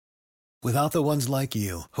Without the ones like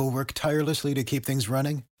you, who work tirelessly to keep things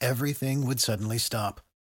running, everything would suddenly stop.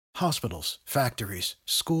 Hospitals, factories,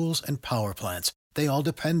 schools, and power plants, they all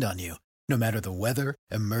depend on you. No matter the weather,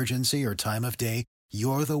 emergency, or time of day,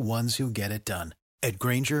 you're the ones who get it done. At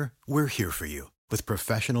Grainger, we're here for you with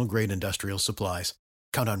professional-grade industrial supplies.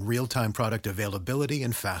 Count on real-time product availability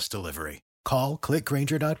and fast delivery. Call, click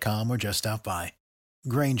Grainger.com, or just stop by.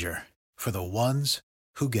 Grainger, for the ones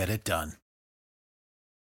who get it done.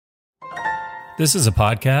 This is a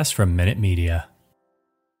podcast from Minute Media.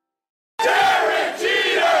 Derek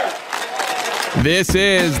Jeter! This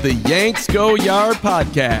is the Yanks Go Yard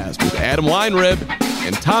podcast with Adam Weinrib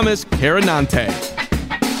and Thomas Carinante.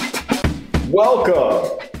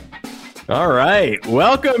 Welcome. All right.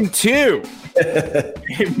 Welcome to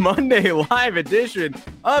a Monday live edition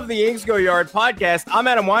of the Yanks Go Yard podcast. I'm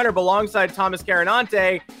Adam Weinrib alongside Thomas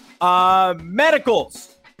Carinante.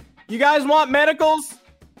 Medicals. You guys want medicals?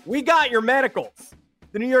 We got your medicals.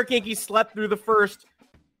 The New York Yankees slept through the first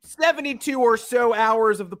 72 or so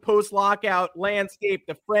hours of the post-lockout landscape,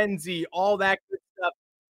 the frenzy, all that good stuff.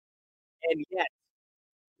 And yet,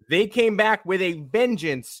 they came back with a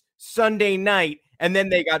vengeance Sunday night, and then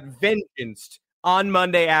they got vengeanced on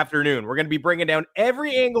Monday afternoon. We're going to be bringing down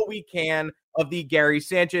every angle we can of the Gary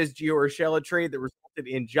Sanchez, Gio Urshela trade that resulted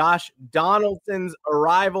in Josh Donaldson's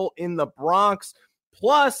arrival in the Bronx.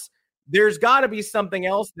 Plus, there's got to be something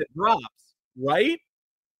else that drops, right?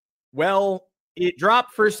 Well, it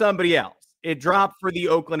dropped for somebody else. It dropped for the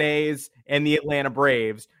Oakland A's and the Atlanta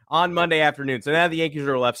Braves on Monday afternoon. So now the Yankees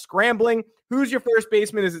are left scrambling. Who's your first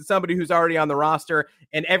baseman? Is it somebody who's already on the roster?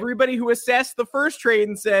 And everybody who assessed the first trade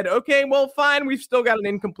and said, okay, well, fine, we've still got an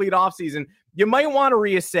incomplete offseason. You might want to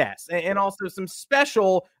reassess. And also some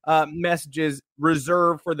special messages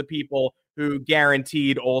reserved for the people who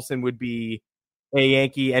guaranteed Olsen would be a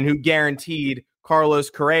Yankee and who guaranteed Carlos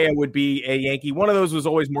Correa would be a Yankee. One of those was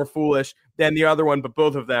always more foolish than the other one, but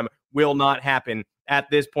both of them will not happen at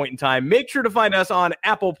this point in time. Make sure to find us on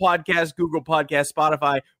Apple Podcasts, Google Podcasts,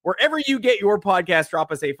 Spotify, wherever you get your podcast.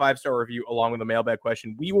 Drop us a 5-star review along with a mailbag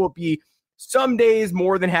question. We will be some days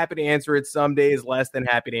more than happy to answer it, some days less than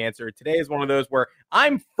happy to answer it. Today is one of those where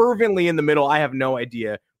I'm fervently in the middle. I have no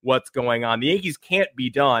idea what's going on. The Yankees can't be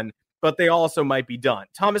done, but they also might be done.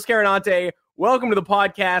 Thomas Carinante, welcome to the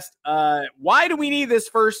podcast. Why do we need this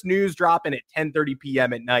first news dropping at 10:30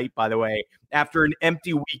 p.m. at night, by the way, after an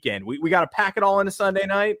empty weekend? We got to pack it all into Sunday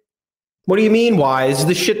night? What do you mean, why? This is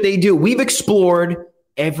the shit they do. We've explored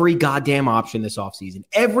every goddamn option this offseason.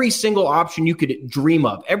 Every single option you could dream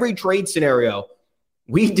of. Every trade scenario.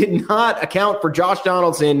 We did not account for Josh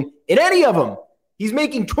Donaldson in any of them. He's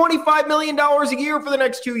making $25 million a year for the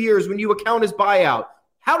next 2 years when you account his buyout.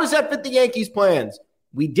 How does that fit the Yankees' plans?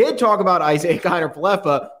 We did talk about Isaiah Kiner-Falefa,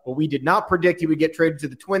 but we did not predict he would get traded to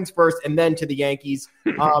the Twins first and then to the Yankees.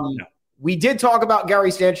 We did talk about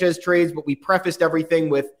Gary Sanchez trades, but we prefaced everything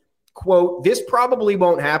with, quote, this probably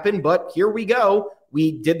won't happen, but here we go.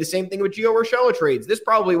 We did the same thing with Gio Urshela trades. This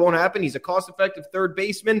probably won't happen. He's a cost-effective third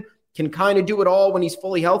baseman, can kind of do it all when he's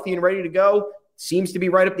fully healthy and ready to go. Seems to be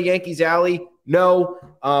right up the Yankees' alley. No.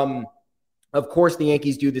 Of course, the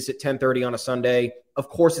Yankees do this at 10:30 on a Sunday. Of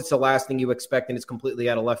course, it's the last thing you expect, and it's completely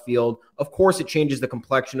out of left field. Of course, it changes the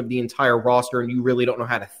complexion of the entire roster, and you really don't know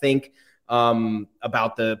how to think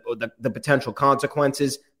about the potential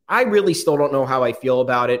consequences. I really still don't know how I feel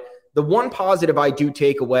about it. The one positive I do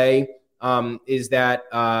take away is that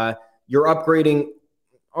you're upgrading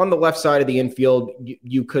on the left side of the infield,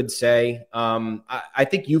 you could say. I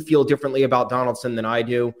think you feel differently about Donaldson than I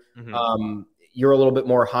do. Mm-hmm. You're a little bit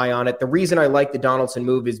more high on it. The reason I like the Donaldson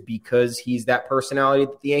move is because he's that personality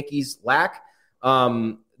that the Yankees lack.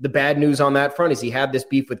 The bad news on that front is he had this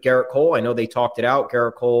beef with Garrett Cole. I know they talked it out.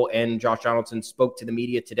 Garrett Cole and Josh Donaldson spoke to the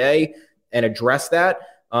media today and addressed that.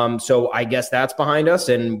 So I guess that's behind us,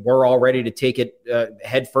 and we're all ready to take it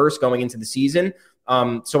head first going into the season.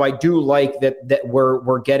 So I do like that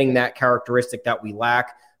we're getting that characteristic that we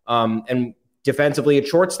lack. And defensively at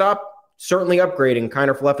shortstop, certainly upgrading.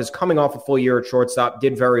 Kiner-Falefa is coming off a full year at shortstop,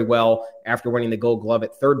 did very well after winning the Gold Glove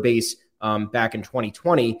at third base back in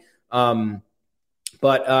 2020.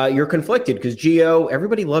 But you're conflicted because Gio,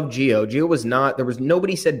 everybody loved Gio. Gio was not, there was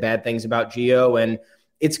nobody said bad things about Gio. And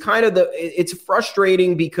it's kind of it's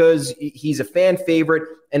frustrating because he's a fan favorite,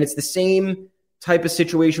 and it's the same type of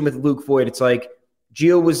situation with Luke Voit. It's like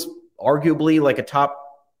Gio was arguably like a top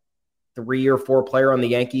 3 or 4 player on the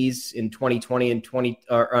Yankees in 2020 and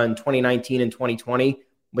 2019 and 2020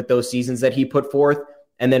 with those seasons that he put forth.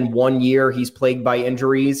 And then 1 year he's plagued by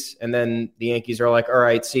injuries. And then the Yankees are like, all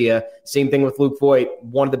right, see ya. Same thing with Luke Voit,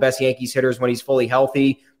 one of the best Yankees hitters when he's fully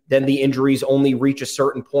healthy. then the injuries only reach a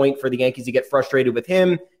certain point for the Yankees to get frustrated with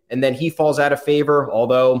him, and then he falls out of favor,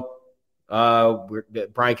 although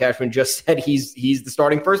Brian Cashman just said he's the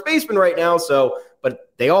starting first baseman right now.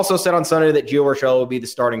 But they also said on Sunday that Gio Urshela will be the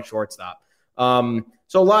starting shortstop.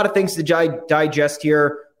 So a lot of things to digest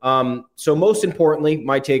here. So most importantly,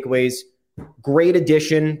 my takeaways, great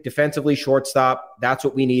addition, defensively shortstop. That's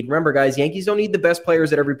what we need. Remember, guys, Yankees don't need the best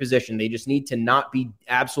players at every position. They just need to not be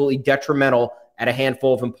absolutely detrimental at a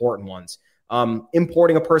handful of important ones.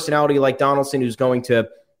 Importing a personality like Donaldson, who's going to,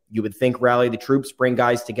 you would think, rally the troops, bring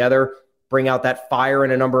guys together, bring out that fire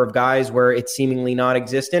in a number of guys where it's seemingly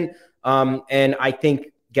non-existent. And I think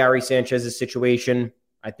Gary Sanchez's situation,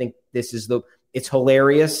 I think it's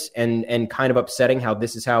hilarious and kind of upsetting how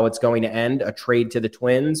this is how it's going to end, a trade to the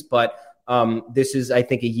Twins. But this is, I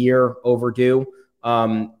think, a year overdue.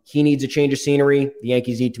 He needs a change of scenery. The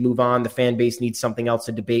Yankees need to move on. The fan base needs something else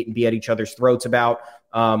to debate and be at each other's throats about.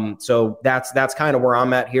 So that's kind of where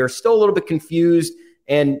I'm at here. Still a little bit confused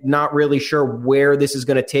and not really sure where this is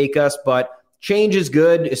going to take us, but change is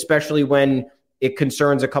good, especially when it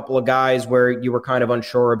concerns a couple of guys where you were kind of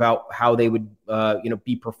unsure about how they would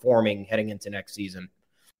be performing heading into next season.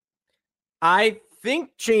 I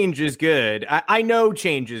think change is good. I know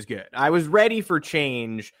change is good. I was ready for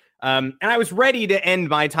change, and I was ready to end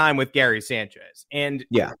my time with Gary Sanchez. And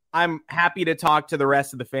yeah, I'm happy to talk to the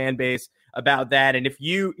rest of the fan base about that. And if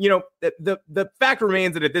the fact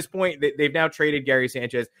remains that at this point, they've now traded Gary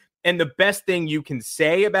Sanchez. And the best thing you can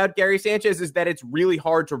say about Gary Sanchez is that it's really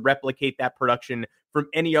hard to replicate that production from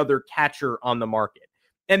any other catcher on the market.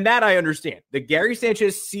 And that I understand. The Gary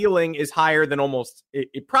Sanchez ceiling is higher than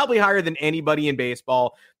probably higher than anybody in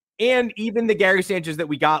baseball. And even the Gary Sanchez that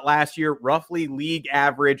we got last year, roughly league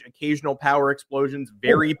average, occasional power explosions,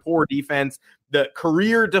 very poor defense, the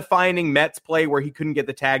career-defining Mets play where he couldn't get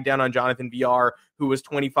the tag down on Jonathan Villar, who was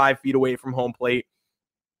 25 feet away from home plate.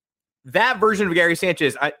 That version of Gary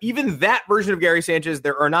Sanchez, even that version of Gary Sanchez,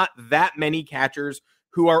 there are not that many catchers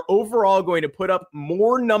who are overall going to put up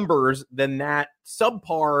more numbers than that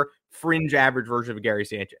subpar fringe average version of Gary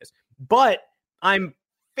Sanchez. But I'm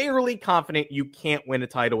fairly confident you can't win a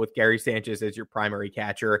title with Gary Sanchez as your primary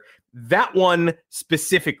catcher. That one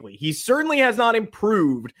specifically, he certainly has not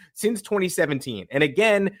improved since 2017. And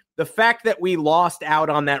again, the fact that we lost out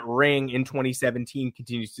on that ring in 2017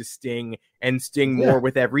 continues to sting and sting more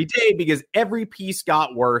with every day because every piece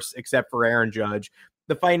got worse except for Aaron Judge.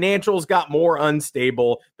 The financials got more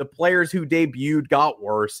unstable. The players who debuted got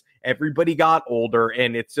worse. Everybody got older,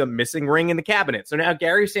 and it's a missing ring in the cabinet. So now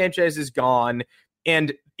Gary Sanchez is gone.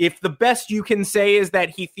 And if the best you can say is that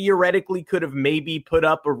he theoretically could have maybe put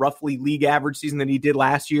up a roughly league average season that he did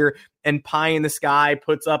last year, and pie in the sky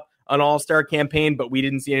puts up an all-star campaign, but we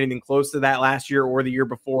didn't see anything close to that last year or the year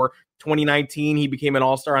before. 2019, he became an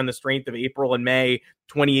all-star on the strength of April and May.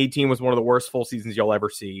 2018 was one of the worst full seasons you'll ever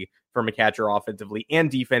see from a catcher offensively and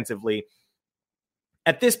defensively.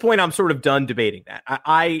 At this point, I'm sort of done debating that.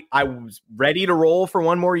 I was ready to roll for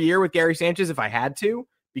one more year with Gary Sanchez if I had to,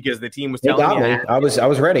 because the team was telling me. I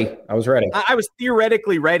was ready. I was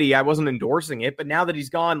theoretically ready. I wasn't endorsing it, but now that he's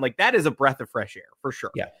gone, like, that is a breath of fresh air for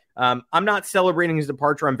sure. Yeah. I'm not celebrating his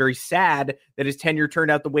departure. I'm very sad that his tenure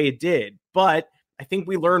turned out the way it did, but I think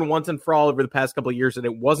we learned once and for all over the past couple of years that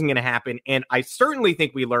it wasn't going to happen. And I certainly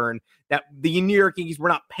think we learned that the New York Yankees were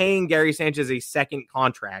not paying Gary Sanchez a second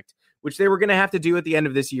contract, which they were going to have to do at the end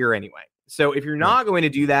of this year anyway. So if you're not going to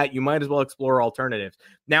do that, you might as well explore alternatives.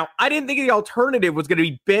 Now, I didn't think the alternative was going to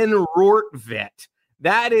be Ben Rortvedt.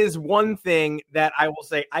 That is one thing that I will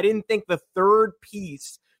say. I didn't think the third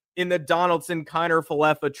piece in the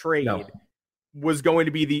Donaldson-Kiner-Falefa trade was going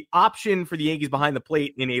to be the option for the Yankees behind the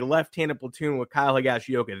plate in a left-handed platoon with Kyle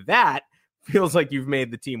Higashioka. That feels like you've made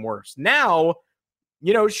the team worse. Now,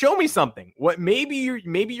 show me something. Maybe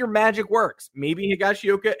your magic works. Maybe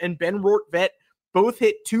Higashioka and Ben Rortvedt both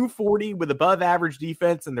hit 240 with above average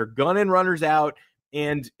defense, and they're gunning runners out.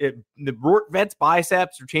 And the Rortvedt's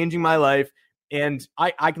biceps are changing my life. And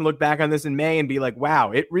I can look back on this in May and be like,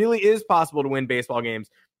 wow, it really is possible to win baseball games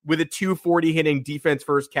with a 240 hitting defense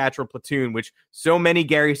first catcher platoon, which so many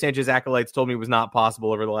Gary Sanchez acolytes told me was not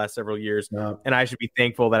possible over the last several years. No. And I should be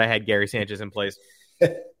thankful that I had Gary Sanchez in place.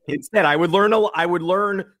 Instead, I would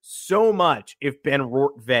learn so much if Ben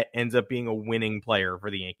Rortvedt ends up being a winning player for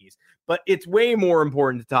the Yankees. But it's way more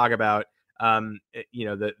important to talk about,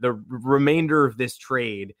 the remainder of this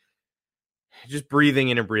trade. Just breathing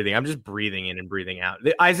in and breathing. I'm just breathing in and breathing out.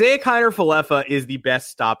 Isiah Kiner-Falefa is the best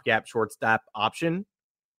stopgap shortstop option,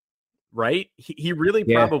 right? He really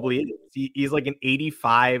probably is. He's like an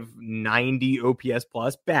 85, 90 OPS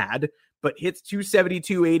plus, bad, but hits 270,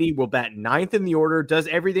 280, will bat 9th in the order, does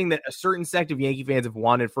everything that a certain sect of Yankee fans have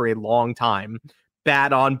wanted for a long time.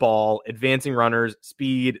 Bat on ball, advancing runners,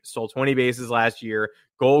 speed, stole 20 bases last year,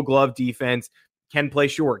 Gold Glove defense, can play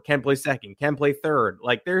short, can play second, can play third.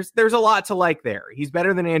 Like there's a lot to like there. He's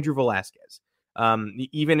better than Andrew Velasquez.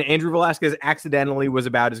 Even Andrew Velasquez accidentally was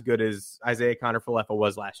about as good as Isaiah Kiner-Falefa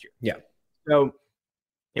was last year. Yeah. So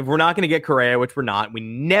if we're not going to get Correa, which we're not, we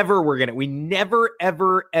never,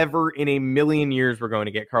 ever, ever in a million years, we're going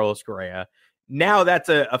to get Carlos Correa. Now that's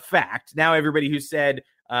a fact. Now everybody who said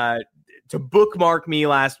to bookmark me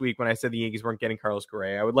last week when I said the Yankees weren't getting Carlos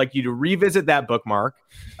Correa, I would like you to revisit that bookmark.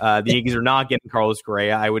 The Yankees are not getting Carlos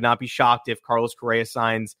Correa. I would not be shocked if Carlos Correa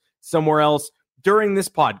signs somewhere else during this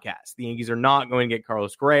podcast. The Yankees are not going to get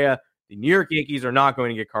Carlos Correa. The New York Yankees are not going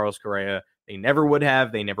to get Carlos Correa. They never would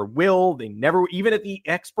have. They never will. They never, even at the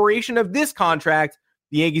expiration of this contract,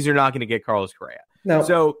 the Yankees are not going to get Carlos Correa. No.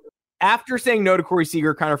 So after saying no to Corey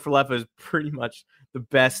Seager, Kiner-Falefa is pretty much the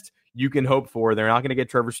best you can hope for. They're not going to get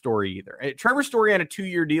Trevor Story either. Trevor Story on a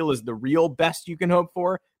 2-year deal is the real best you can hope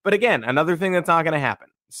for. But again, another thing that's not going to happen.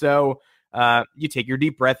 So you take your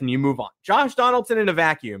deep breath and you move on. Josh Donaldson in a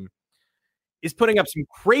vacuum is putting up some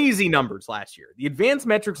crazy numbers last year. The advanced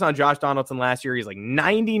metrics on Josh Donaldson last year, he's like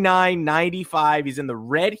 99, 95. He's in the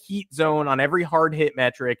red heat zone on every hard hit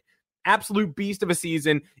metric. Absolute beast of a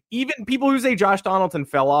season. Even people who say Josh Donaldson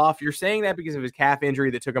fell off, you're saying that because of his calf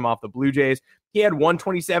injury that took him off the Blue Jays. He had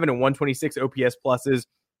 127 and 126 OPS pluses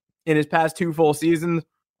in his past 2 full seasons,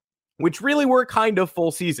 which really were kind of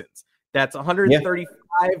full seasons. That's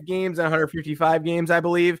 135 games and 155 games, I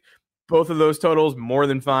believe. Both of those totals more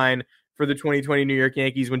than fine for the 2020 New York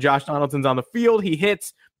Yankees. When Josh Donaldson's on the field, he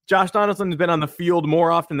hits. Josh Donaldson has been on the field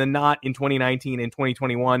more often than not in 2019 and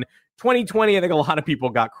 2021. 2020, I think a lot of people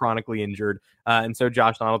got chronically injured. And so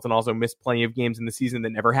Josh Donaldson also missed plenty of games in the season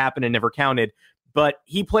that never happened and never counted. But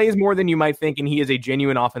he plays more than you might think, and he is a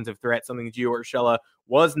genuine offensive threat, something Gio Urshela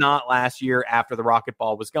was not last year after the rocket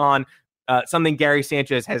ball was gone. Something Gary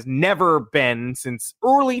Sanchez has never been since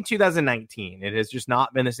early 2019. It has just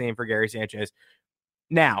not been the same for Gary Sanchez.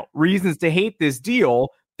 Now, reasons to hate this deal,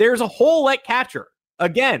 there's a hole at catcher.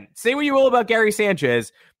 Again, say what you will about Gary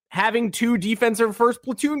Sanchez, having 2 defensive first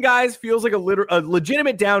platoon guys feels like a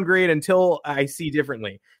legitimate downgrade until I see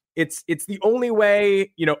differently. It's the only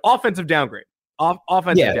way, offensive downgrade.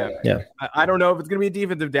 Offensive downgrade. Yeah. I don't know if it's going to be a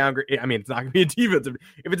defensive downgrade. I mean, it's not going to be a defensive.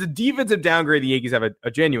 If it's a defensive downgrade, the Yankees have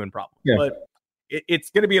a genuine problem. Yeah. But it's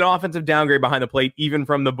going to be an offensive downgrade behind the plate, even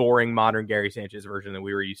from the boring modern Gary Sanchez version that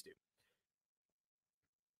we were used to.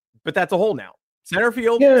 But that's a hole now. Center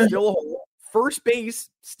field, still a hole. First base,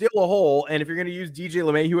 still a hole. And if you're going to use DJ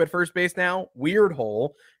LeMahieu at first base now, weird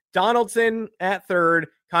hole. Donaldson at third,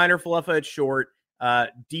 Kiner-Falefa at short,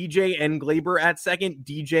 DJ and Glaber at second,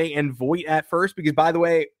 DJ and Voit at first. Because, by the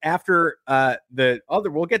way, after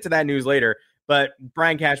we'll get to that news later, but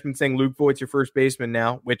Brian Cashman saying Luke Voigt's your first baseman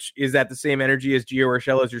now, which is that the same energy as Gio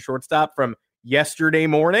Urshela as your shortstop from yesterday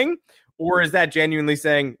morning? Or is that genuinely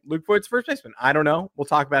saying Luke Voigt's first baseman? I don't know. We'll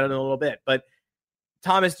talk about it in a little bit. But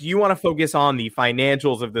Thomas, do you want to focus on the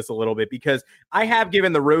financials of this a little bit? Because I have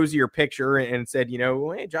given the rosier picture and said,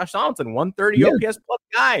 hey, Josh Donaldson, 130 OPS plus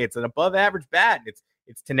guy. It's an above average bat.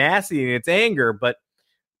 It's tenacity and it's anger, but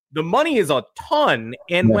the money is a ton.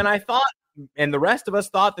 And when I thought, and the rest of us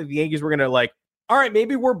thought that the Yankees were going to all right,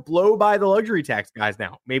 maybe we're blow by the luxury tax guys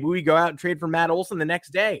now. Maybe we go out and trade for Matt Olson the next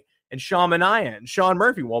day and Sean Manaea and Sean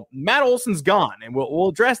Murphy. Well, Matt Olson's gone and we'll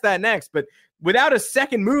address that next. But without a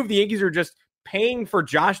second move, the Yankees are just paying for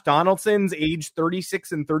Josh Donaldson's age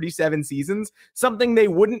 36 and 37 seasons, something they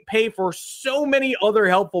wouldn't pay for so many other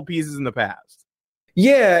helpful pieces in the past.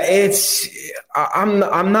 Yeah,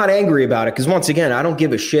 I'm not angry about it because once again, I don't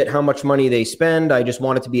give a shit how much money they spend. I just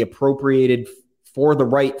want it to be appropriated for the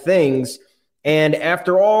right things. And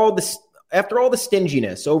after all the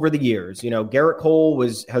stinginess over the years, Garrett Cole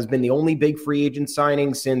has been the only big free agent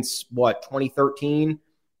signing since 2013.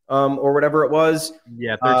 Or whatever it was.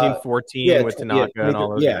 Yeah, 13, 14 with Tanaka and all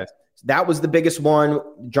those guys. That was the biggest one.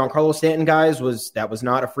 Giancarlo Stanton, guys, that was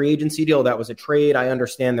not a free agency deal. That was a trade. I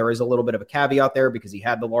understand there is a little bit of a caveat there because he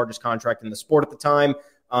had the largest contract in the sport at the time.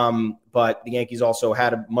 But the Yankees also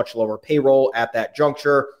had a much lower payroll at that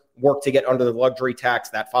juncture, worked to get under the luxury tax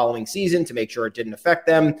that following season to make sure it didn't affect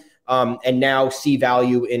them, and now see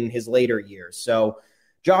value in his later years. So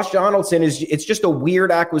Josh Donaldson it's just a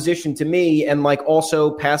weird acquisition to me. And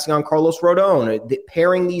also passing on Carlos Rodon,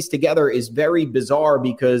 pairing these together is very bizarre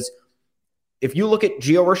because if you look at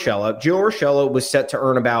Gio Urshela was set to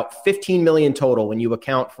earn about $15 million total when you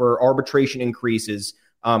account for arbitration increases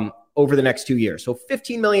over the next 2 years. So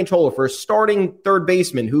 $15 million total for a starting third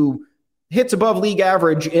baseman who hits above league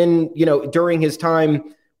average during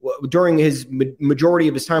his majority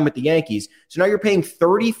of his time with the Yankees. So now you're paying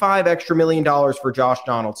 $35 extra million for Josh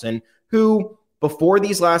Donaldson, who before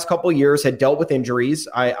these last couple of years had dealt with injuries.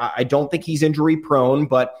 I don't think he's injury prone,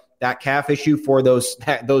 but that calf issue for those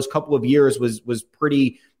couple of years was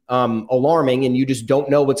pretty alarming, and you just don't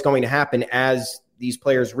know what's going to happen as these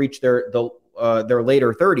players reach their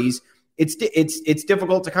later 30s. It's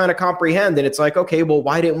difficult to kind of comprehend, and it's like, okay, well,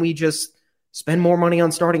 why didn't we just spend more money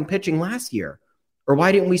on starting pitching last year? Or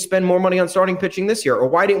why didn't we spend more money on starting pitching this year? Or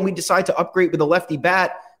why didn't we decide to upgrade with a lefty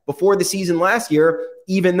bat before the season last year,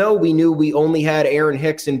 even though we knew we only had Aaron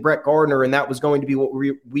Hicks and Brett Gardner, and that was going to be what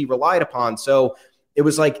we relied upon? So it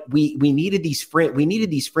was like we needed these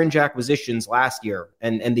fringe acquisitions last year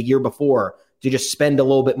and the year before to just spend a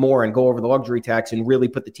little bit more and go over the luxury tax and really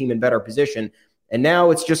put the team in better position. And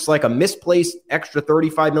now it's just like a misplaced extra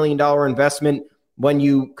 $35 million investment when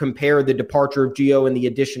you compare the departure of Gio and the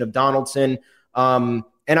addition of Donaldson. And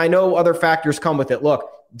I know other factors come with it. Look,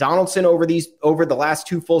 Donaldson over the last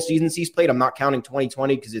 2 full seasons he's played, I'm not counting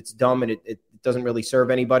 2020 because it's dumb and it doesn't really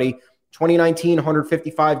serve anybody. 2019,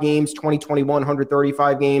 155 games, 2021,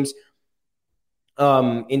 135 games.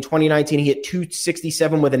 In 2019, he hit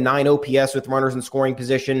 267 with a 9 OPS with runners in scoring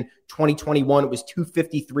position. 2021, it was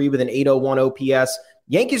 253 with an 801 OPS.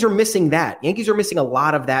 Yankees are missing that. Yankees are missing a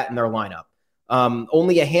lot of that in their lineup.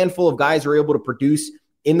 Only a handful of guys are able to produce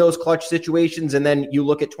in those clutch situations. And then you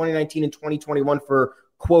look at 2019 and 2021 for,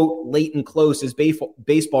 quote, late and close, as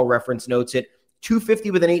Baseball Reference notes it,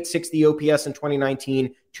 250 with an 860 OPS in 2019,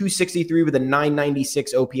 263 with a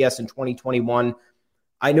 996 OPS in 2021.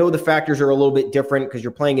 I know the factors are a little bit different because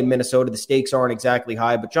you're playing in Minnesota. The stakes aren't exactly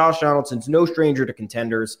high, but Josh Donaldson's no stranger to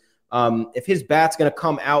contenders. If his bat's going to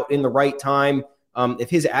come out in the right time, if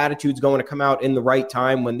his attitude's going to come out in the right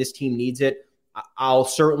time when this team needs it, I'll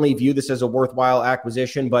certainly view this as a worthwhile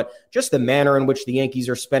acquisition. But just the manner in which the Yankees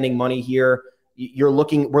are spending money here, we're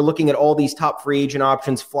looking at all these top free agent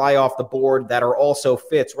options fly off the board that are also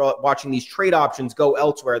fits. We're watching these trade options go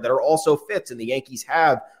elsewhere that are also fits, and the Yankees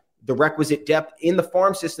have the requisite depth in the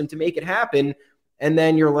farm system to make it happen. And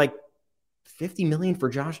then you're like, $50 million for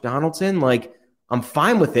Josh Donaldson? Like, I'm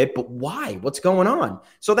fine with it, but why? What's going on?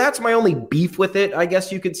 So that's my only beef with it, I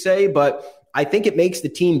guess you could say, but I think it makes the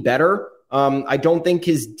team better. I don't think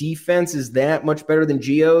his defense is that much better than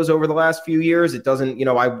Gio's over the last few years. It doesn't,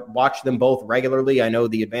 I watch them both regularly. I know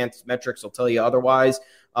the advanced metrics will tell you otherwise.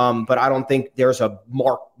 But I don't think there's a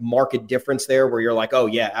marked difference there where you're like, oh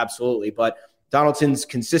yeah, absolutely. But Donaldson's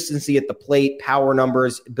consistency at the plate, power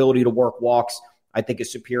numbers, ability to work walks, I think is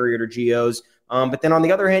superior to Gio's. But then on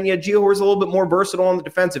the other hand, Gio was a little bit more versatile on the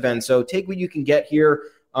defensive end. So take what you can get here.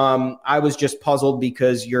 I was just puzzled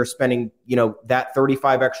because you're spending, that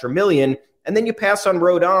 $35 extra million, and then you pass on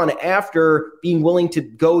Rodon after being willing to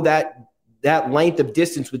go that length of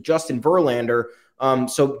distance with Justin Verlander.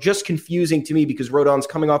 So just confusing to me because Rodon's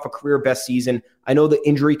coming off a career best season. I know the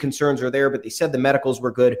injury concerns are there, but they said the medicals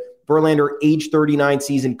were good. Verlander, age 39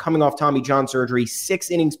 season, coming off Tommy John surgery, 6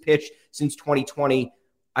 innings pitched since 2020.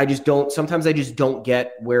 Sometimes I just don't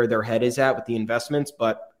get where their head is at with the investments,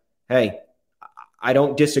 but hey, I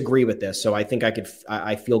don't disagree with this. So I think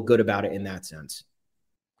I feel good about it in that sense.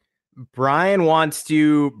 Brian wants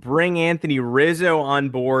to bring Anthony Rizzo on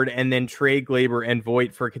board and then trade Gleyber and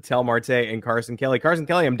Voit for Ketel Marte and Carson Kelly. Carson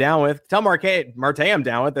Kelly, I'm down with. Ketel Marte, I'm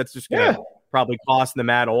down with. That's just going to probably cost the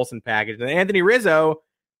Matt Olson package. And Anthony Rizzo,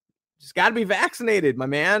 just got to be vaccinated, my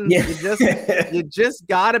man. Yeah. You just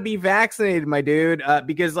got to be vaccinated, my dude.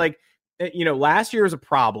 Because last year was a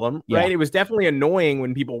problem, right? Yeah. It was definitely annoying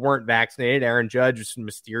when people weren't vaccinated. Aaron Judge just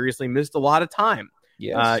mysteriously missed a lot of time.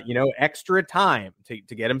 Yes. Extra time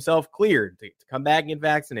to get himself cleared, to come back and get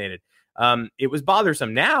vaccinated. It was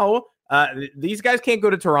bothersome. Now, these guys can't go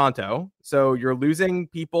to Toronto, so you're losing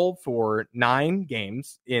people for 9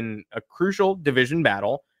 games in a crucial division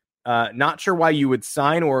battle. Not sure why you would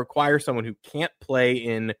sign or acquire someone who can't play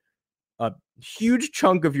in a huge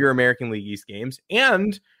chunk of your American League East games.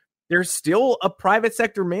 And there's still a private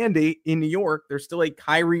sector mandate in New York. There's still a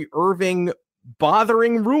Kyrie Irving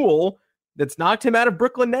bothering rule that's knocked him out of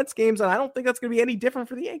Brooklyn Nets games, and I don't think that's going to be any different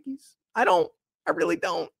for the Yankees. I really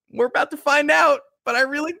don't. We're about to find out, but I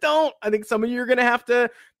really don't. I think some of you are going to have to,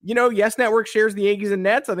 Yes Network shares the Yankees and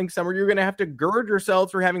Nets. I think some of you are going to have to gird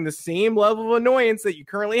yourselves for having the same level of annoyance that you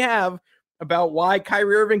currently have about why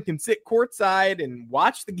Kyrie Irving can sit courtside and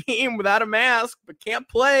watch the game without a mask, but can't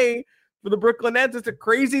play for the Brooklyn Nets. It's a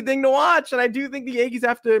crazy thing to watch, and I do think the Yankees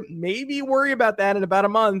have to maybe worry about that in about a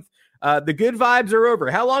month. The good vibes are over.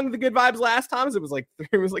 How long did the good vibes last, Thomas? It was like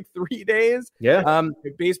 3 days. Yeah.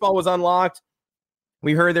 Baseball was unlocked.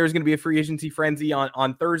 We heard there was going to be a free agency frenzy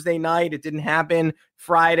on Thursday night. It didn't happen.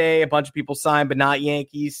 Friday, a bunch of people signed, but not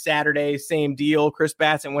Yankees. Saturday, same deal. Chris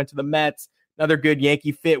Bassett went to the Mets. Another good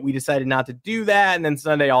Yankee fit. We decided not to do that. And then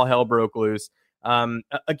Sunday, all hell broke loose.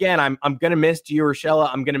 Again, I'm going to miss Gio Urshela.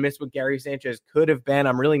 I'm going to miss what Gary Sanchez could have been.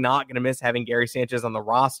 I'm really not going to miss having Gary Sanchez on the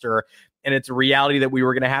roster. And it's a reality that we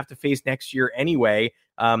were going to have to face next year anyway.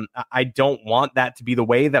 I don't want that to be the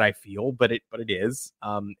way that I feel, but it is.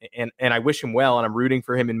 And I wish him well, and I'm rooting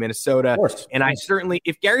for him in Minnesota. And I certainly,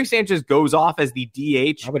 if Gary Sanchez goes off as the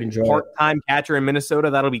DH part-time catcher in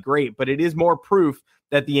Minnesota, that'll be great. But it is more proof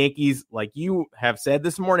that the Yankees, like you have said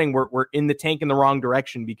this morning, we're in the tank in the wrong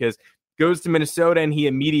direction, because goes to Minnesota and he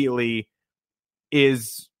immediately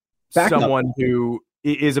is someone who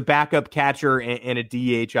is a backup catcher and a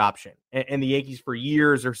DH option. And the Yankees for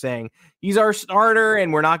years are saying he's our starter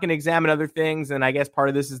and we're not going to examine other things. And I guess part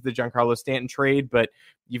of this is the Giancarlo Stanton trade, but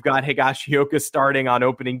you've got Higashioka starting on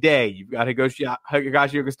opening day. You've got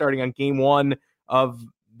Higashioka starting on game one of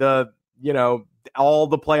the, all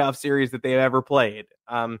the playoff series that they've ever played.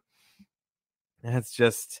 That's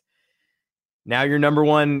just, now your number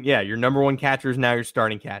one catcher is now your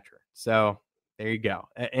starting catcher. So there you go.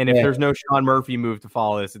 And if there's no Sean Murphy move to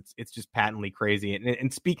follow this, it's just patently crazy.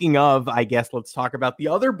 And speaking of, I guess let's talk about the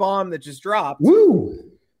other bomb that just dropped.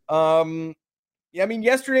 Woo!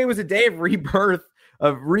 Yesterday was a day of rebirth,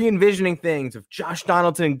 of re-envisioning things, of Josh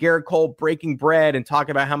Donaldson and Garrett Cole breaking bread and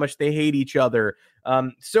talking about how much they hate each other.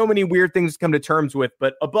 So many weird things to come to terms with.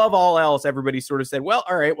 But above all else, everybody sort of said, well,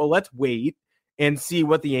 all right, well, let's wait and see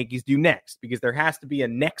what the Yankees do next, because there has to be a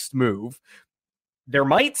next move. There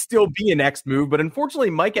might still be a next move, but unfortunately,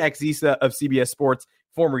 Mike Axisa of CBS Sports,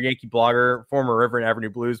 former Yankee blogger, former River and Avenue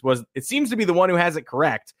Blues, it seems to be the one who has it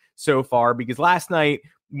correct so far, because last night,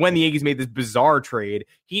 when the Yankees made this bizarre trade,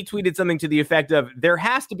 he tweeted something to the effect of, there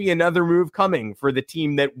has to be another move coming for the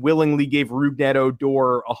team that willingly gave Rougned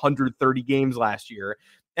Odor 130 games last year.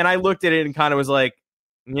 And I looked at it and kind of was like,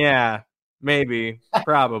 yeah, maybe,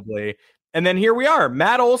 probably. And then here we are.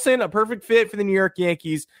 Matt Olson, a perfect fit for the New York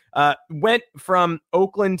Yankees, went from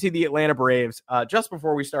Oakland to the Atlanta Braves just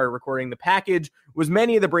before we started recording. The package was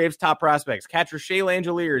many of the Braves' top prospects. Catcher Shea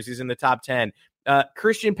Langeliers is in the top 10.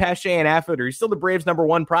 Christian Pache and outfielder. He's still the Braves' number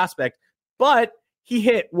one prospect, but he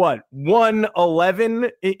hit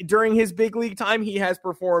 111 during his big league time. He has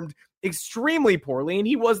performed extremely poorly, and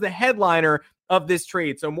he was the headliner of this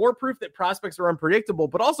trade. So more proof that prospects are unpredictable,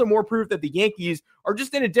 but also more proof that the Yankees are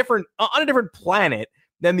just on a different planet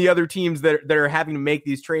than the other teams that are having to make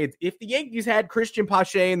these trades. If the Yankees had Christian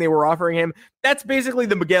Pache and they were offering him, that's basically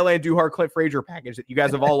the Miguel Andujar, Clint Frazier package that you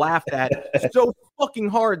guys have all laughed at so fucking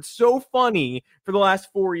hard, so funny for the last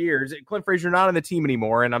 4 years. Clint Frazier not on the team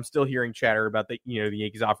anymore, and I'm still hearing chatter about the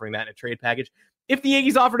Yankees offering that in a trade package. If the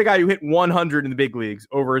Yankees offered a guy who hit 100 in the big leagues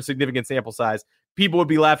over a significant sample size, people would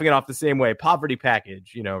be laughing it off the same way. Poverty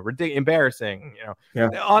package, embarrassing.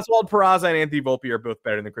 Oswald Peraza and Anthony Volpe are both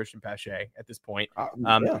better than Christian Pache at this point.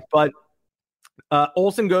 But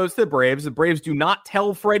Olson goes to the Braves. The Braves do not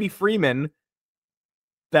tell Freddie Freeman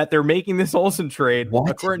that they're making this Olson trade. What?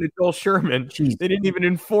 According to Joel Sherman, they didn't even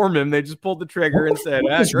inform him. They just pulled the trigger and said,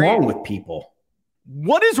 "What is wrong with people?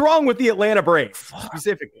 What is wrong with the Atlanta Braves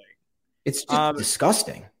specifically? It's just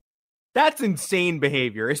disgusting." That's insane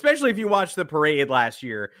behavior, especially if you watch the parade last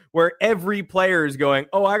year where every player is going,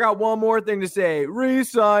 oh, I got one more thing to say,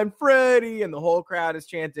 re-sign Freddie, and the whole crowd is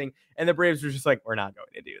chanting, and the Braves were just like, we're not going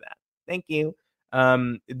to do that. Thank you.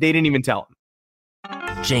 They didn't even tell him.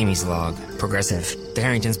 Jamie's log. Progressive. The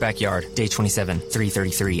Harrington's backyard. Day 27,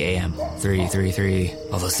 3:33 a.m. 333.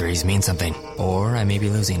 All those threes mean something. Or I may be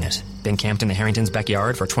losing it. Been camped in the Harrington's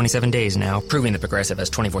backyard for 27 days now, proving that Progressive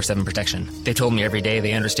has 24/7 protection. They told me every day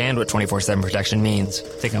they understand what 24/7 protection means.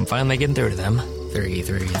 Think I'm finally getting through to them.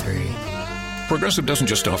 333. Progressive doesn't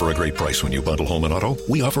just offer a great price when you bundle home and auto.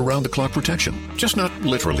 We offer round-the-clock protection. Just not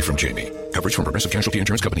literally from Jamie. Coverage from Progressive Casualty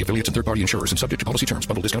Insurance Company, affiliates, and third-party insurers, and subject to policy terms.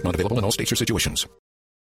 Bundle discount not available in all states or situations.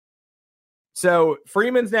 So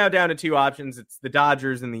Freeman's now down to two options. It's the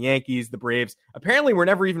Dodgers and the Yankees. The Braves apparently were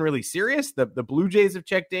never even really serious. The Blue Jays have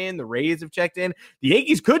checked in. The Rays have checked in. The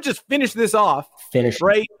Yankees could just finish this off.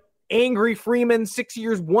 Right? Angry Freeman, 6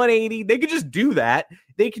 years, 180. They could just do that.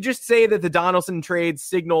 They could just say that the Donaldson trade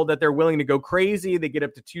signaled that they're willing to go crazy. They get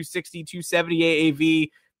up to 260, 270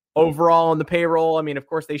 AAV overall on the payroll. I mean, of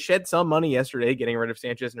course, they shed some money yesterday getting rid of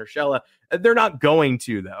Sanchez and Urshela. They're not going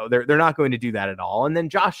to, though. They're not going to do that at all. And then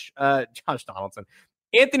Josh Donaldson.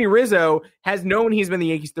 Anthony Rizzo has known he's been the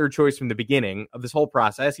Yankees' third choice from the beginning of this whole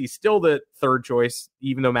process. He's still the third choice,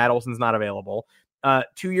 even though Matt Olson's not available.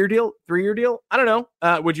 2-year deal, 3-year deal? I don't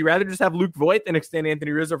know. Would you rather just have Luke Voit than extend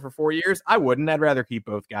Anthony Rizzo for 4 years? I wouldn't. I'd rather keep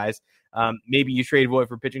both guys. Maybe you trade Voit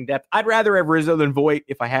for pitching depth. I'd rather have Rizzo than Voit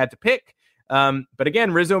if I had to pick. But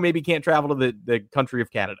again, Rizzo maybe can't travel to the country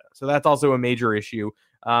of Canada. So that's also a major issue.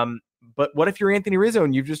 But what if you're Anthony Rizzo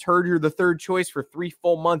and you've just heard you're the third choice for 3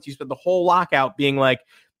 full months? You spent the whole lockout being like,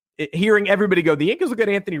 hearing everybody go, the Yankees look at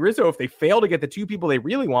Anthony Rizzo if they fail to get the 2 people they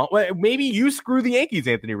really want. Well, maybe you screw the Yankees,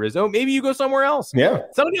 Anthony Rizzo. Maybe you go somewhere else. Yeah.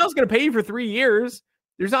 Somebody else is going to pay you for 3 years.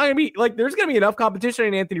 There's going to be enough competition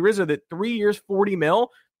in Anthony Rizzo that 3 years, $40 million.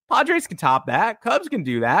 Padres can top that. Cubs can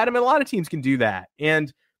do that. I mean, a lot of teams can do that.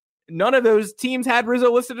 And none of those teams had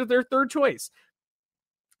Rizzo listed as their third choice.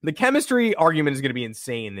 The chemistry argument is going to be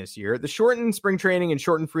insane this year. The shortened spring training and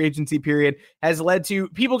shortened free agency period has led to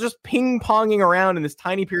people just ping-ponging around in this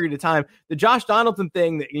tiny period of time. The Josh Donaldson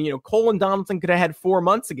thing that, Cole and Donaldson could have had 4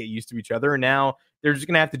 months to get used to each other, and now they're just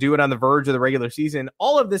going to have to do it on the verge of the regular season.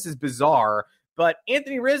 All of this is bizarre, but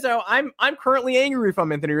Anthony Rizzo, I'm currently angry if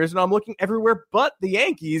I'm Anthony Rizzo, and I'm looking everywhere but the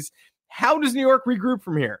Yankees. How does New York regroup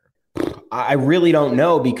from here? I really don't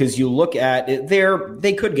know, because you look at it there,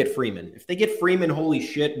 they could get Freeman. If they get Freeman, holy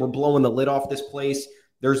shit, we're blowing the lid off this place.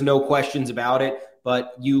 There's no questions about it.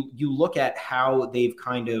 But you look at how they've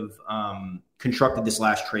kind of constructed this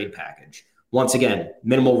last trade package. Once again,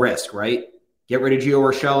 minimal risk, right? Get rid of Gio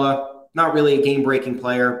Urshela, not really a game-breaking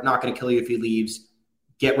player, not going to kill you if he leaves.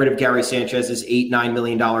 Get rid of Gary Sanchez's $8-9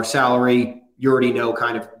 million salary. You already know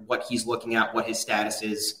kind of what he's looking at, what his status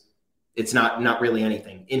is. It's not really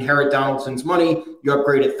anything. Inherit Donaldson's money, you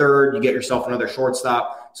upgrade at third, you get yourself another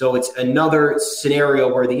shortstop. So it's another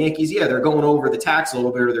scenario where the Yankees, they're going over the tax a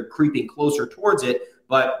little bit, or they're creeping closer towards it,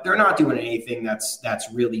 but they're not doing anything that's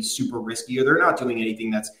really super risky, or they're not doing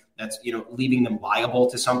anything that's leaving them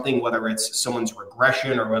liable to something, whether it's someone's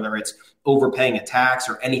regression or whether it's overpaying a tax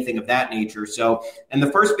or anything of that nature. So, and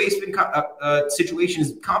the first baseman situation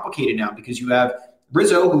is complicated now, because you have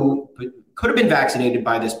Rizzo, who could have been vaccinated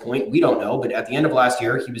by this point. We don't know. But at the end of last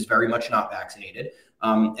year, he was very much not vaccinated.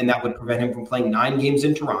 And that would prevent him from playing 9 games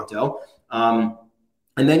in Toronto. And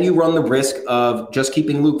then you run the risk of just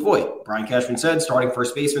keeping Luke Voit. Brian Cashman said, starting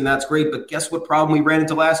first baseman, that's great. But guess what problem we ran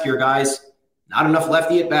into last year, guys? Not enough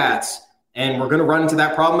lefty at bats. And we're going to run into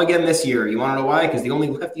that problem again this year. You want to know why? Because the only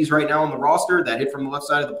lefties right now on the roster that hit from the left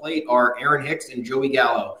side of the plate are Aaron Hicks and Joey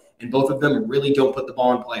Gallo. And both of them really don't put the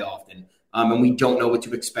ball in play often. And we don't know what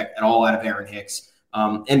to expect at all out of Aaron Hicks.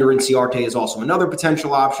 Ender Inciarte is also another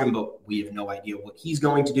potential option, but we have no idea what he's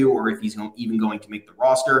going to do or if he's even going to make the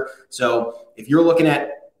roster. So if you're looking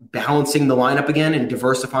at balancing the lineup again and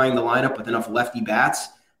diversifying the lineup with enough lefty bats,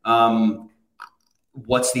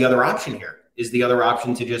 what's the other option here? Is the other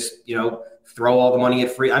option to just, throw all the money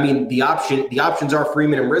at Freeman? I mean, the options are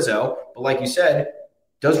Freeman and Rizzo, but like you said,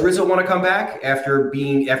 does Rizzo want to come back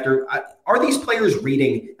are these players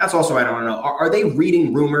reading? That's also, I don't know. Are they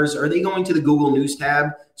reading rumors? Are they going to the Google News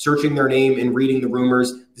tab, searching their name and reading the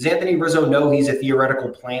rumors? Does Anthony Rizzo know he's a theoretical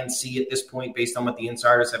plan C at this point based on what the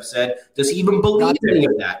insiders have said? Does he even believe any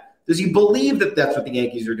of that? Does he believe that that's what the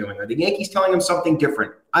Yankees are doing? Are the Yankees telling him something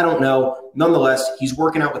different? I don't know. Nonetheless, he's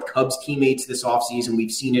working out with Cubs teammates this offseason.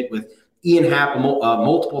 We've seen it with Ian Happ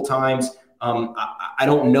multiple times. I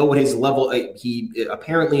don't know what his level. He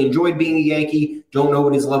apparently enjoyed being a Yankee. Don't know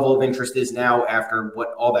what his level of interest is now after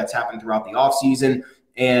what all that's happened throughout the offseason.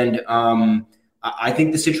 And I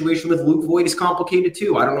think the situation with Luke Voit is complicated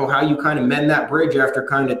too. I don't know how you kind of mend that bridge after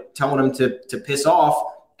kind of telling him to piss off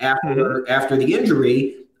after the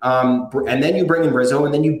injury. And then you bring in Rizzo,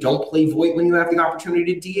 and then you don't play Voit when you have the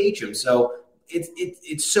opportunity to DH him. So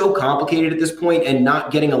it's so complicated at this point, and not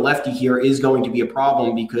getting a lefty here is going to be a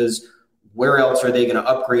problem, because where else are they going to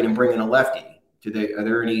upgrade and bring in a lefty? Are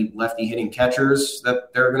there any lefty hitting catchers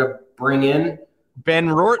that they're going to bring in? Ben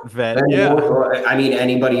Rortvedt, yeah. I mean,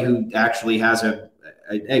 anybody who actually has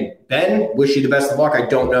hey, Ben, wish you the best of luck. I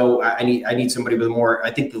don't know. I need somebody with more.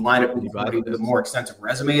 I think the lineup would be somebody with a more extensive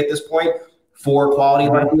resume at this point for quality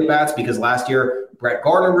lefty at bats, because last year Brett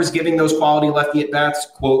Gardner was giving those quality lefty at bats,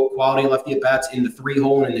 quote, quality lefty at bats in the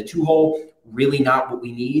 3-hole and in the 2-hole. Really not what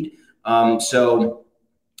we need. So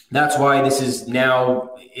that's why it's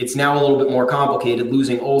now a little bit more complicated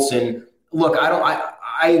losing Olsen. Look,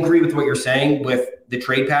 I agree with what you're saying with the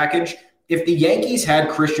trade package. If the Yankees had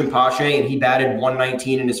Christian Pache and he batted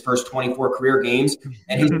 119 in his first 24 career games,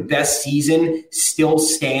 and his best season still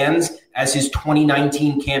stands as his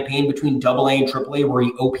 2019 campaign between AA and AAA, where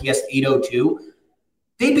he OPS 802,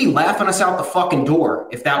 they'd be laughing us out the fucking door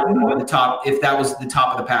if that was the top. If that was the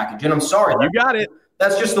top of the package. And I'm sorry, you got it.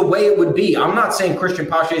 That's just the way it would be. I'm not saying Christian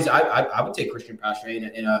Pache's. I would take Christian Pache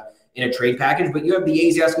in a trade package. But you have the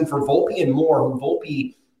A's asking for Volpe and more. Who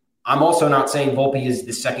Volpe, I'm also not saying Volpe is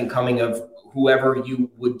the second coming of whoever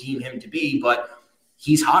you would deem him to be, but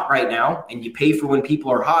he's hot right now, and you pay for when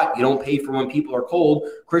people are hot. You don't pay for when people are cold.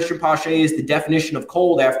 Christian Pache is the definition of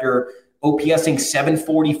cold after OPSing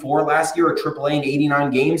 744 last year at AAA in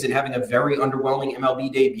 89 games and having a very underwhelming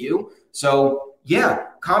MLB debut. So, yeah,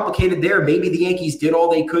 complicated there. Maybe the Yankees did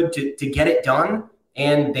all they could to get it done,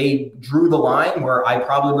 and they drew the line where I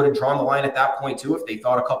probably would have drawn the line at that point too if they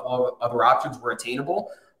thought a couple of other options were attainable.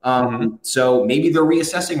 So maybe they're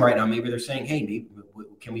reassessing right now. Maybe they're saying, hey, maybe,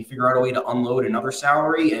 can we figure out a way to unload another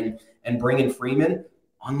salary and bring in Freeman?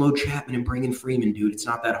 Unload Chapman and bring in Freeman, dude. It's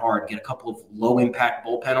not that hard. Get a couple of low-impact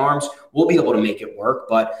bullpen arms. We'll be able to make it work.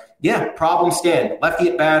 But, yeah, problems stand. Lefty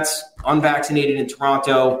at-bats, unvaccinated in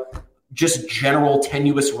Toronto, just general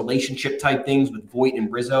tenuous relationship type things with Voit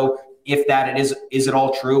and Rizzo. If that is it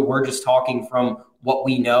all true? We're just talking from what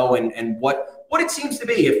we know and what it seems to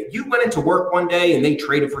be. If you went into work one day and they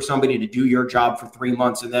traded for somebody to do your job for 3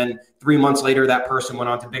 months, and then 3 months later that person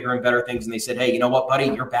went on to bigger and better things and they said, hey, you know what, buddy,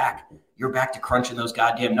 you're back. You're back to crunching those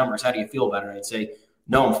goddamn numbers. How do you feel about it? I'd say,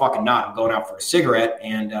 no, I'm fucking not. I'm going out for a cigarette,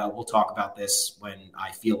 and we'll talk about this when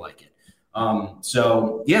I feel like it.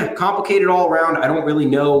 So, yeah, complicated all around. I don't really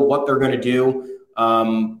know what they're going to do,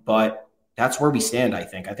 but that's where we stand, I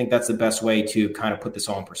think. I think that's the best way to kind of put this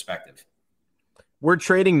all in perspective. We're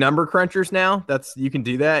trading number crunchers now. You can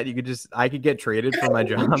do that. I could get traded for my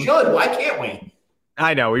job. We should. Why can't we?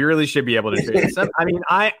 I know. We really should be able to trade.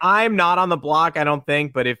 I'm not on the block, I don't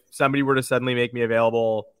think, but if somebody were to suddenly make me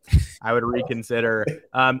available, I would reconsider.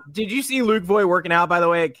 Did you see Luke Voit working out, by the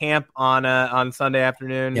way, at camp on Sunday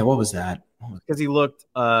afternoon? Yeah, what was that? Because he looked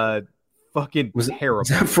fucking terrible. Was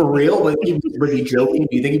that for real? Was he joking?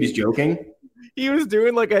 Do you think he was joking? He was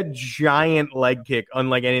doing like a giant leg kick,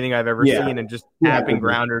 unlike anything I've ever seen, and just tapping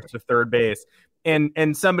grounders to third base.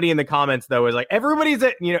 And somebody in the comments though was like, everybody's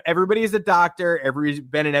a doctor, everybody's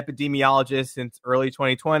been an epidemiologist since early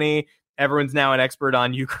 2020. Everyone's now an expert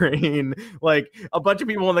on Ukraine. Like a bunch of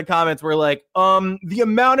people in the comments were like, the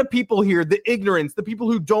amount of people here, the ignorance, the people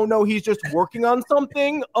who don't know he's just working on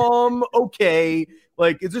something. Okay.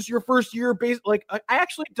 Like, is this your first year base? Like, I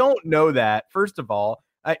actually don't know that. First of all,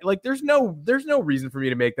 there's no reason for me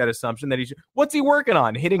to make that assumption that what's he working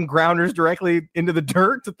on? Hitting grounders directly into the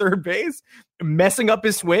dirt to third base, messing up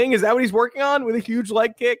his swing. Is that what he's working on with a huge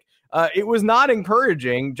leg kick? It was not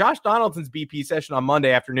encouraging. Josh Donaldson's BP session on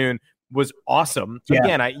Monday afternoon was awesome. So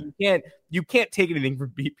again, you can't take anything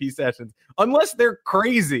from BP sessions unless they're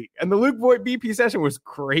crazy. And the Luke Voit BP session was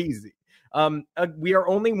crazy. We are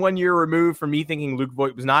only 1 year removed from me thinking Luke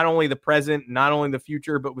Voit was not only the present, not only the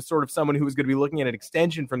future, but was sort of someone who was going to be looking at an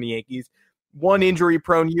extension from the Yankees. One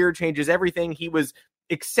injury-prone year changes everything. He was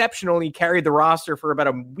exceptional. He carried the roster for about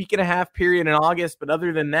a week and a half period in August, but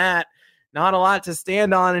other than that, not a lot to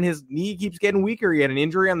stand on, and his knee keeps getting weaker. He had an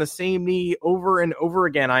injury on the same knee over and over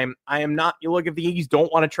again. I am not. You look, if the Yankees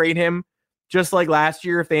don't want to trade him, just like last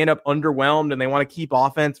year, if they end up underwhelmed and they want to keep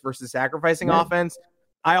offense versus sacrificing offense,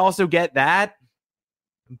 I also get that,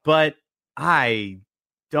 but I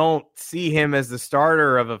don't see him as the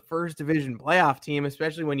starter of a first division playoff team,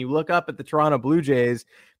 especially when you look up at the Toronto Blue Jays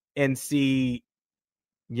and see,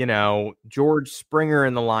 George Springer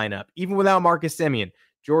in the lineup, even without Marcus Semien.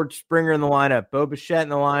 George Springer in the lineup, Bo Bichette in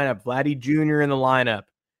the lineup, Vladdy Jr. in the lineup,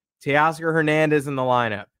 Teoscar Hernandez in the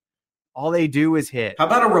lineup. All they do is hit. How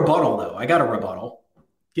about a rebuttal, though? I got a rebuttal.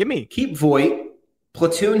 Give me. Keep Voit.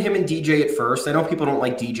 Platoon him and DJ at first. I know people don't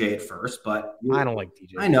like DJ at first, but I don't like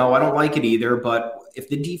DJ. I know I don't like it either, but if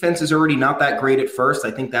the defense is already not that great at first,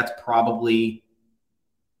 I think that's probably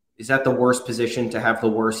 – is that the worst position to have the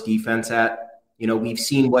worst defense at? We've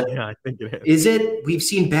seen what – Yeah, I think it is. Is it? We've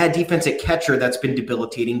seen bad defense at catcher that's been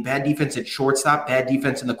debilitating, bad defense at shortstop, bad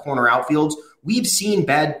defense in the corner outfields. We've seen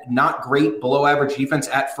bad, not great, below average defense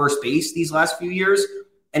at first base these last few years,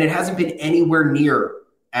 and it hasn't been anywhere near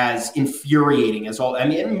as infuriating as all. I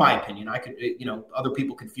mean, in my opinion, I could, other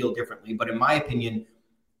people could feel differently, but in my opinion,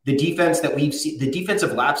 the defense that we've seen, the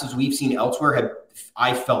defensive lapses we've seen elsewhere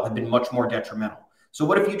have been much more detrimental. So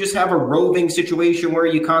what if you just have a roving situation where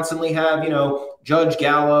you constantly have, Judge,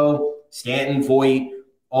 Gallo, Stanton, Voit,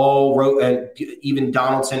 even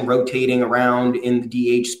Donaldson rotating around in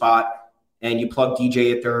the DH spot, and you plug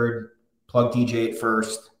DJ at third, plug DJ at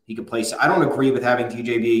first. He could play. I don't agree with having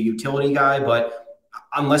DJ be a utility guy, but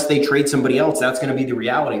unless they trade somebody else, that's going to be the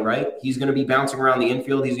reality, right? He's going to be bouncing around the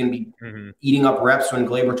infield. He's going to be eating up reps when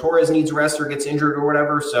Gleyber Torres needs rest or gets injured or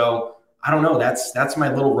whatever. So I don't know. That's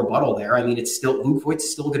my little rebuttal there. I mean, Luke Voit's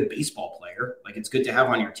still a good baseball player. Like, it's good to have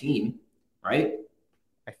on your team, right?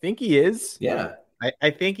 I think he is. Yeah.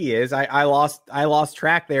 I think he is. I lost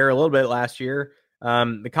track there a little bit last year.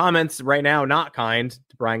 The comments right now, not kind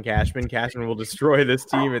to Brian Cashman. Cashman will destroy this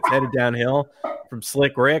team. It's headed downhill from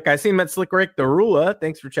Slick Rick. I seen him at Slick Rick Darula.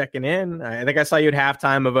 Thanks for checking in. I think I saw you at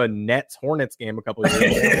halftime of a Nets-Hornets game a couple of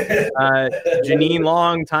years ago. Janine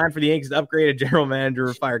Long, time for the Yankees to upgrade a general manager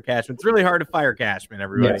or fire Cashman. It's really hard to fire Cashman,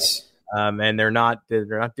 everybody. Yes. And they're not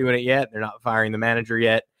doing it yet. They're not firing the manager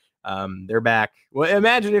yet. They're back. Well,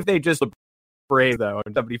 imagine if they just looked brave, though,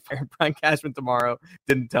 and somebody fired Brian Cashman tomorrow,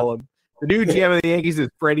 didn't tell him. The new GM of the Yankees is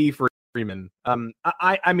Freddie Freeman.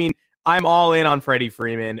 I mean, I'm all in on Freddie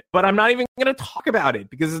Freeman, but I'm not even going to talk about it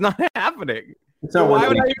because it's not happening. So why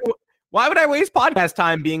would I waste podcast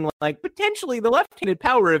time being like, potentially the left-handed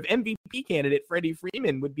power of MVP candidate Freddie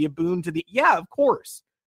Freeman would be a boon to the... Yeah, of course.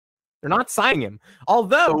 They're not signing him.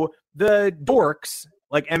 Although the dorks,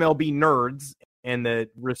 like MLB nerds and the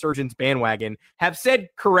resurgence bandwagon, have said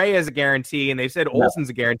Correa is a guarantee and they've said Olson's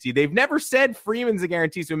a guarantee. They've never said Freeman's a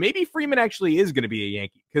guarantee. So maybe Freeman actually is going to be a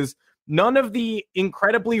Yankee because none of the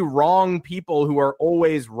incredibly wrong people who are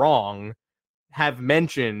always wrong have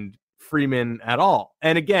mentioned Freeman at all.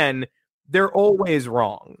 And again, they're always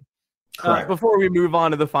wrong. Before we move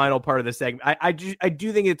on to the final part of the segment, I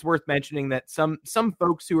do think it's worth mentioning that some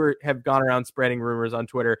folks who have gone around spreading rumors on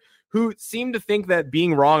Twitter who seem to think that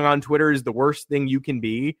being wrong on Twitter is the worst thing you can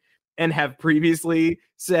be and have previously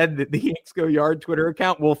said that the Yanks Go Yard Twitter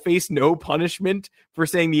account will face no punishment for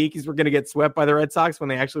saying the Yankees were going to get swept by the Red Sox when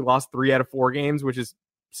they actually lost 3 out of 4 games, which is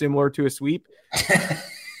similar to a sweep.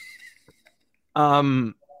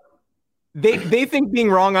 They think being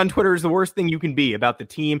wrong on Twitter is the worst thing you can be about the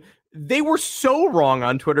team. They were so wrong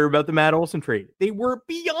on Twitter about the Matt Olson trade. They were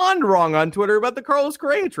beyond wrong on Twitter about the Carlos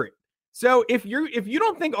Correa trade. So if you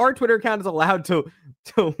don't think our Twitter account is allowed to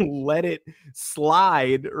let it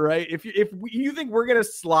slide, right? If you think we're gonna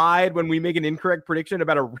slide when we make an incorrect prediction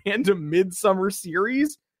about a random midsummer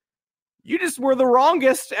series, you just were the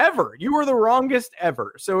wrongest ever. You were the wrongest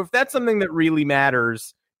ever. So if that's something that really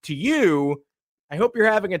matters to you, I hope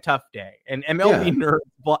you're having a tough day. And MLB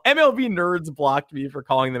nerds blocked me for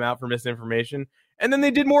calling them out for misinformation, and then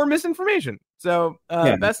they did more misinformation. So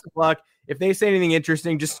best of luck. If they say anything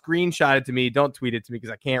interesting, just screenshot it to me. Don't tweet it to me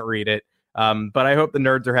because I can't read it. But I hope the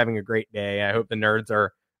nerds are having a great day. I hope the nerds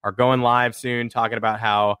are going live soon, talking about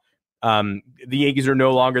how the Yankees are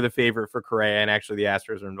no longer the favorite for Correa, and actually the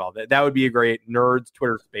Astros are involved. That would be a great nerds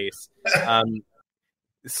Twitter space.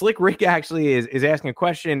 Slick Rick actually is asking a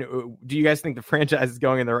question. Do you guys think the franchise is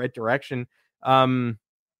going in the right direction? I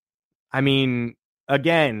mean,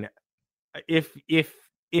 again, if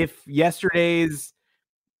yesterday's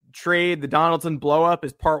trade, the Donaldson blow up,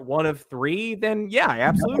 is part 1 of 3, then yeah, I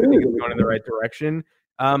absolutely think it's going in the right direction.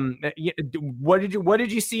 What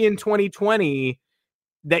did you see in 2020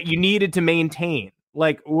 that you needed to maintain?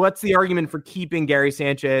 Like, what's the argument for keeping Gary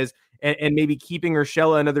Sanchez and maybe keeping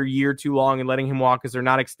Urshela another year too long and letting him walk because they're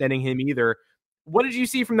not extending him either? What did you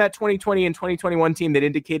see from that 2020 and 2021 team that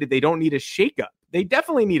indicated they don't need a shakeup? They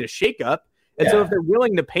definitely need a shakeup. And so if they're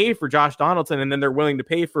willing to pay for Josh Donaldson and then they're willing to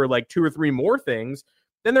pay for like 2 or 3 more things,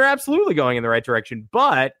 then they're absolutely going in the right direction.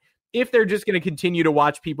 But if they're just going to continue to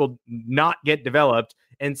watch people not get developed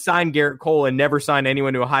and sign Garrett Cole and never sign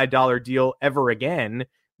anyone to a high dollar deal ever again,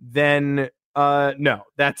 then no,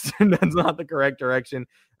 that's not the correct direction.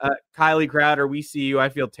 Kylie Crowder, we see you. I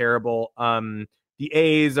feel terrible. The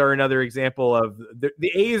A's are another example of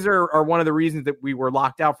the A's are one of the reasons that we were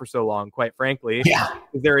locked out for so long, quite frankly. Yeah.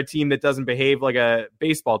 They're a team that doesn't behave like a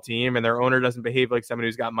baseball team, and their owner doesn't behave like someone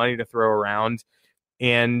who's got money to throw around.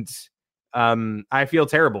 And I feel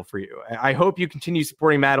terrible for you. I hope you continue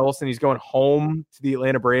supporting Matt Olson. He's going home to the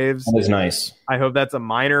Atlanta Braves. That is nice. I hope that's a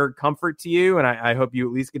minor comfort to you, and I hope you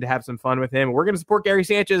at least get to have some fun with him. We're going to support Gary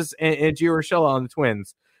Sanchez and Gio Urshela on the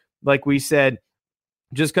Twins. Like we said,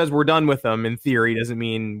 just because we're done with them in theory doesn't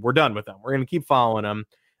mean we're done with them. We're going to keep following them.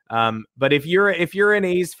 But if you're an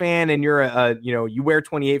A's fan and you're you wear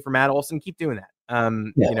 28 for Matt Olson, keep doing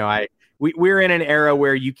that. We're in an era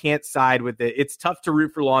where you can't side with it. It's tough to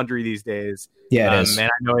root for laundry these days. Yeah, it is. And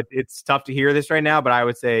I know it's tough to hear this right now, but I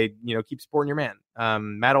would say, keep supporting your man.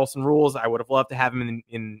 Matt Olson rules. I would have loved to have him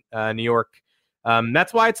in New York.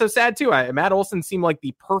 That's why it's so sad too. Matt Olson seemed like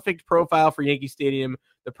the perfect profile for Yankee Stadium,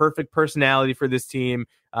 the perfect personality for this team.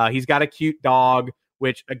 He's got a cute dog,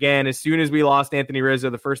 which again, as soon as we lost Anthony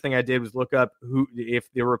Rizzo, the first thing I did was look up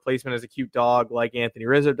if the replacement is a cute dog like Anthony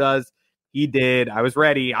Rizzo does. He did. I was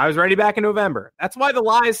ready. Back in November. That's why the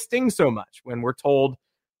lies sting so much when we're told,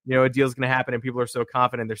 a deal's going to happen and people are so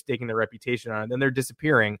confident they're staking their reputation on it. Then they're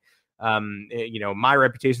disappearing. My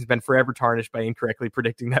reputation's been forever tarnished by incorrectly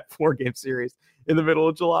predicting that 4-game series in the middle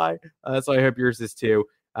of July. So I hope yours is too.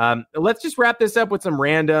 Let's just wrap this up with some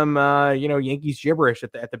random, Yankees gibberish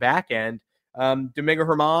at the back end. Domingo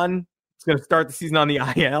Germán is going to start the season on the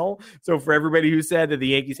IL. So for everybody who said that the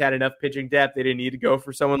Yankees had enough pitching depth, they didn't need to go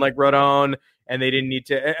for someone like Rodon, and they didn't need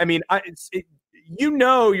to. I mean,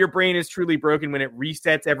 your brain is truly broken when it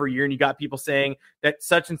resets every year, and you got people saying that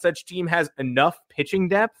such and such team has enough pitching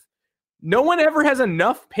depth. No one ever has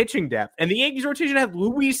enough pitching depth, and the Yankees rotation has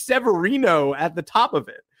Luis Severino at the top of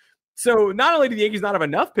it. So not only do the Yankees not have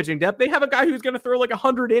enough pitching depth, they have a guy who's going to throw like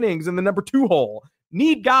 100 innings in the number 2 hole.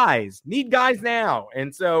 Need guys now.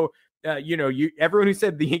 And so, everyone who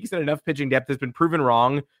said the Yankees had enough pitching depth has been proven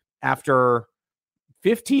wrong after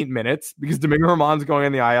 15 minutes because Domingo Germán's going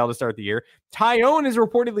on the IL to start the year. Taillon is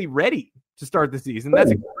reportedly ready to start the season.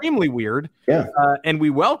 That's extremely weird. Yeah. And we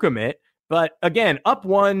welcome it. But again, up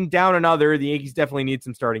one, down another, the Yankees definitely need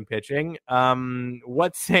some starting pitching.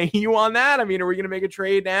 What say you on that? I mean, are we going to make a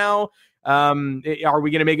trade now? Are we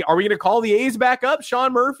going to call the A's back up?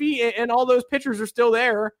 Sean Murphy and all those pitchers are still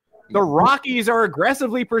there. The Rockies are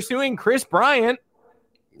aggressively pursuing Chris Bryant.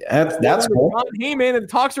 That's cool. John Heyman, and the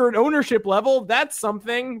talks are at ownership level. That's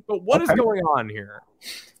something. But what is going on here?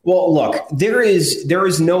 Well, look, there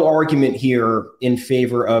is no argument here in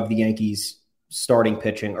favor of the Yankees starting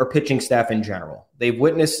pitching or pitching staff in general. They've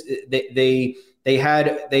witnessed they had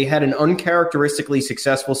an uncharacteristically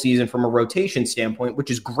successful season from a rotation standpoint, which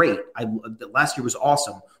is great. Last year was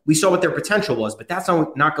awesome. We saw what their potential was, but that's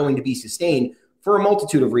not going to be sustained for a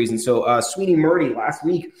multitude of reasons. So Sweeney Murdy it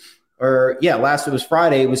was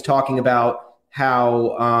Friday, was talking about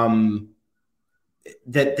how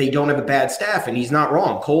that they don't have a bad staff, and he's not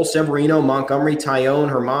wrong. Cole, Severino, Montgomery,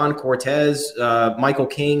 Taillon, Germán, Cortez, Michael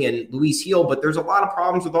King, and Luis Gil, but there's a lot of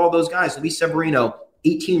problems with all those guys. Luis Severino,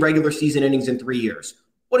 18 regular season innings in 3 years.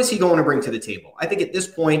 What is he going to bring to the table? I think at this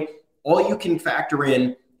point, all you can factor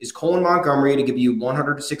in is Cole and Montgomery to give you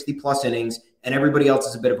 160-plus innings, and everybody else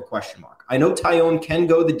is a bit of a question mark. I know Taillon can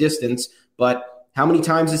go the distance, but how many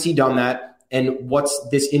times has he done that, and what's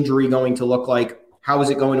this injury going to look like? How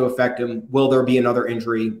is it going to affect him? Will there be another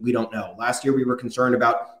injury? We don't know. Last year, we were concerned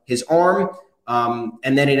about his arm,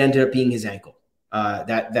 and then it ended up being his ankle.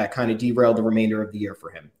 That kind of derailed the remainder of the year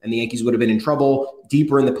for him. And the Yankees would have been in trouble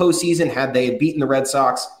deeper in the postseason had they beaten the Red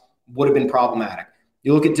Sox, would have been problematic.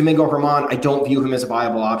 You look at Domingo Germán, I don't view him as a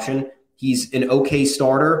viable option. He's an okay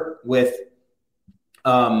starter with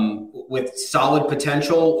solid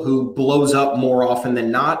potential who blows up more often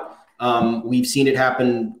than not. We've seen it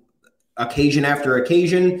happen occasion after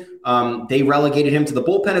occasion. They relegated him to the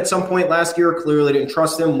bullpen at some point last year. Clearly didn't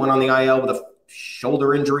trust him. Went on the IL with a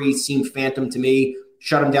shoulder injury. Seemed phantom to me.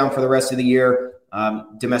 Shut him down for the rest of the year.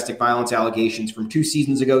 Domestic violence allegations from 2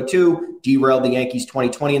 seasons ago too. Derailed the Yankees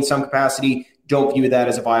 2020 in some capacity. Don't view that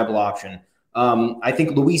as a viable option. I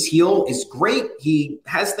think Luis Gil is great. He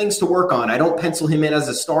has things to work on. I don't pencil him in as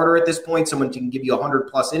a starter at this point. Someone who can give you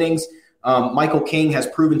 100-plus innings. Michael King has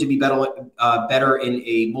proven to be better in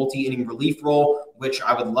a multi-inning relief role, which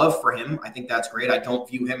I would love for him. I think that's great. I don't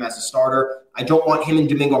view him as a starter. I don't want him and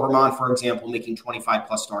Domingo Germán, for example, making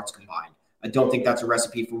 25-plus starts combined. I don't think that's a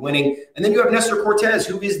recipe for winning. And then you have Nestor Cortez,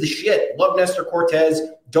 who is the shit. Love Nestor Cortez.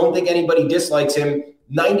 Don't think anybody dislikes him.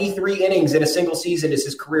 93 innings in a single season is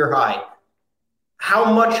his career high.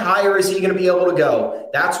 How much higher is he going to be able to go?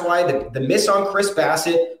 That's why the miss on Chris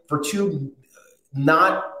Bassitt for 2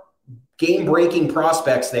 not game-breaking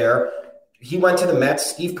prospects there. He went to the Mets.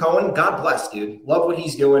 Steve Cohen, God bless, dude. Love what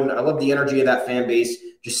he's doing. I love the energy of that fan base.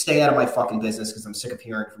 Just stay out of my fucking business because I'm sick of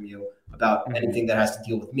hearing from you about anything that has to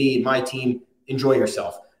deal with me and my team. Enjoy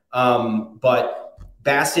yourself. But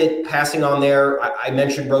Bassitt passing on there. I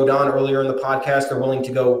mentioned Rodon earlier in the podcast. They're willing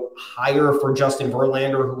to go higher for Justin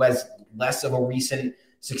Verlander, who has less of a recent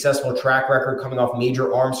successful track record coming off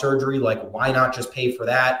major arm surgery. Like, why not just pay for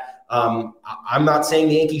that? I'm not saying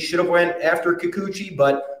the Yankees should have went after Kikuchi,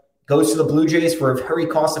 but goes to the Blue Jays for a very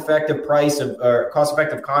cost-effective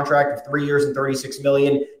cost-effective contract of 3 years and $36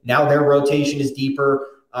 million. Now their rotation is deeper.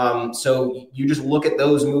 So you just look at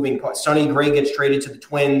those moving parts. Sonny Gray gets traded to the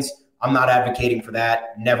Twins. I'm not advocating for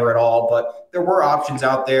that, never at all. But there were options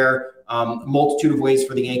out there, multitude of ways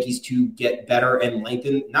for the Yankees to get better and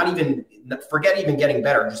lengthen. Forget even getting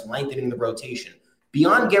better, just lengthening the rotation.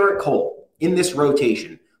 Beyond Garrett Cole in this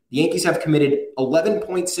rotation, the Yankees have committed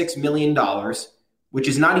 $11.6 million, which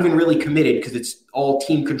is not even really committed because it's all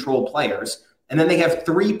team-controlled players. And then they have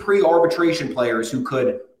 3 pre-arbitration players who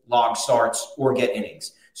could log starts or get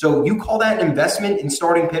innings. So you call that an investment in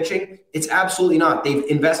starting pitching? It's absolutely not. They've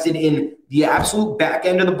invested in the absolute back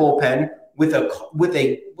end of the bullpen with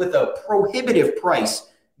with a prohibitive price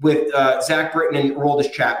with Zach Britton and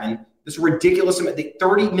Aroldis Chapman. This ridiculous amount,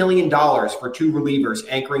 $30 million for 2 relievers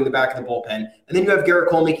anchoring the back of the bullpen. And then you have Garrett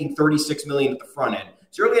Cole making $36 million at the front end.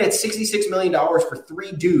 So you're looking at $66 million for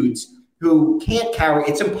 3 dudes who can't carry.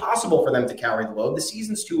 It's impossible for them to carry the load. The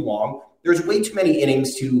season's too long. There's way too many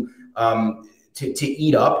innings to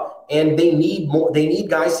eat up, and they need more. They need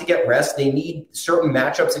guys to get rest. They need certain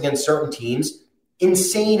matchups against certain teams.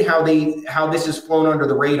 Insane how this has flown under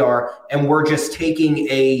the radar, and we're just taking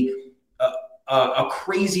a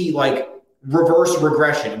crazy like reverse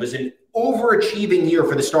regression. It was an overachieving year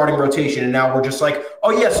for the starting rotation, and now we're just like,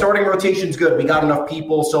 oh yeah, starting rotation's good. We got enough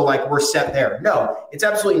people, so like we're set there. No, it's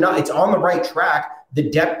absolutely not. It's on the right track. The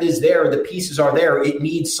depth is there. The pieces are there. It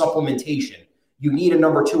needs supplementation. You need a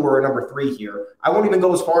number 2 or a number 3 here. I won't even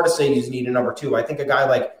go as far to say you need a number 2. I think a guy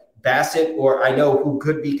like Bassett, or I know who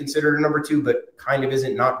could be considered a number 2, but kind of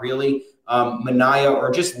isn't, not really, Manaea,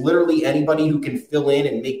 or just literally anybody who can fill in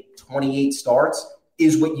and make 28 starts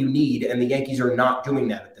is what you need. And the Yankees are not doing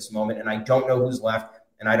that at this moment. And I don't know who's left,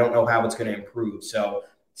 and I don't know how it's going to improve. So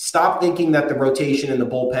stop thinking that the rotation and the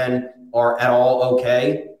bullpen are at all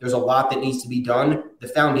okay. There's a lot that needs to be done. The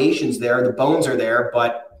foundation's there, the bones are there,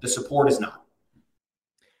 but the support is not.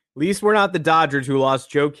 At least we're not the Dodgers, who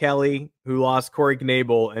lost Joe Kelly, who lost Corey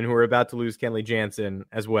Knebel, and who are about to lose Kenley Jansen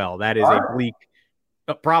as well. That is a bleak,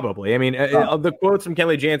 probably. I mean, the quotes from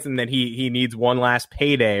Kenley Jansen that he needs one last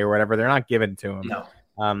payday or whatever, they're not giving it to him. No.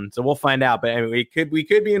 So we'll find out. But I mean, we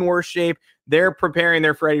could be in worse shape. They're preparing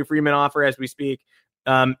their Freddie Freeman offer as we speak.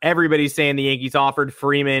 Everybody's saying the Yankees offered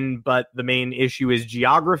Freeman, but the main issue is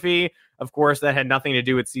geography. Of course, that had nothing to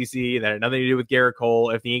do with CC. That had nothing to do with Garrett Cole.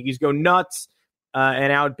 If the Yankees go nuts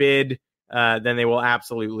and outbid, then they will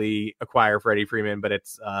absolutely acquire Freddie Freeman, but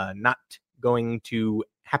it's not going to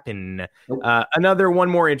happen. Nope. One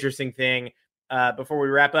more interesting thing before we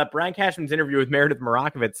wrap up. Brian Cashman's interview with Meredith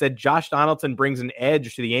Marakovitz said Josh Donaldson brings an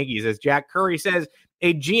edge to the Yankees. As Jack Curry says,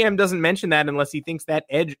 a GM doesn't mention that unless he thinks that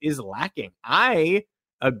edge is lacking. I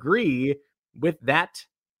agree with that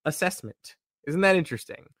assessment. Isn't that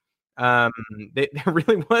interesting? There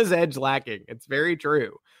really was edge lacking. It's very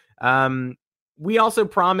true. We also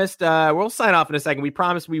promised, we'll sign off in a second. We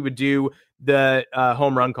promised we would do the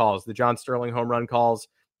home run calls, the John Sterling home run calls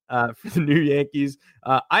for the new Yankees.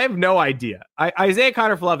 I have no idea. Isaiah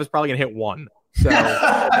Kiner-Falefa is probably going to hit one, so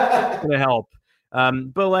it's going to help.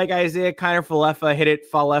 But like Isaiah Kiner-Falefa hit it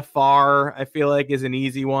far, I feel like is an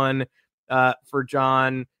easy one for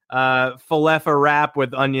John. Falefa wrap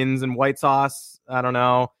with onions and white sauce. I don't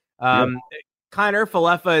know.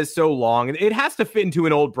 Kiner-Falefa is so long. It has to fit into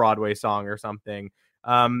an old Broadway song or something.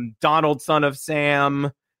 Donald, son of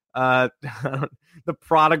Sam. The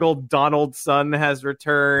prodigal Donald son has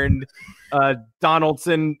returned.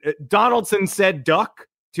 Donaldson said duck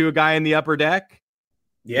to a guy in the upper deck.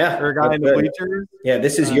 Yeah. Or a guy in the bleachers. Yeah,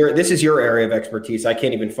 this is your area of expertise. I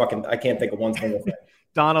can't think of one single thing.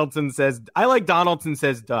 Donaldson says, I like Donaldson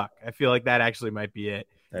says duck. I feel like that actually might be it.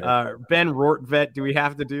 Ben Rortvet, do we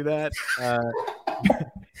have to do that?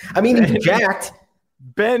 I mean, he's jacked.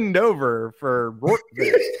 Bend over for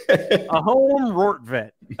Rortvet. A home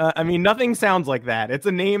Rortvet. I mean, nothing sounds like that. It's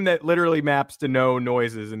a name that literally maps to no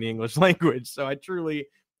noises in the English language, so I truly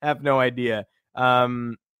have no idea.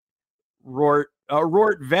 Rort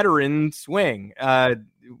veteran swing.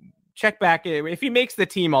 Check back. If he makes the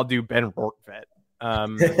team, I'll do Ben Rortvet.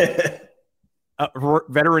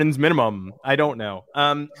 Veterans minimum. I don't know.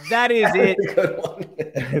 That is it.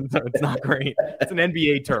 It's not great. It's an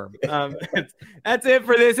NBA term. That's it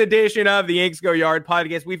for this edition of the Yanks Go Yard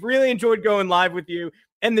podcast. We've really enjoyed going live with you.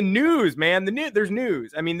 And the news, man, there's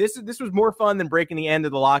news. I mean, this was more fun than breaking the end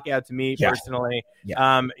of the lockout to me personally.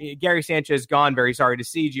 Yeah. Gary Sanchez gone, very sorry to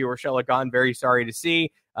see. Gio Urshela gone, very sorry to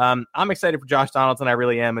see. I'm excited for Josh Donaldson. I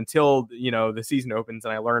really am until, the season opens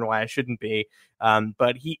and I learn why I shouldn't be.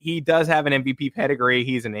 But he does have an MVP pedigree.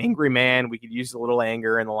 He's an angry man. We could use a little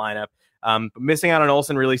anger in the lineup. But missing out on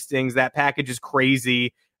Olsen really stings. That package is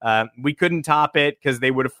crazy. We couldn't top it because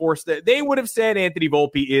they would have forced it. They would have said Anthony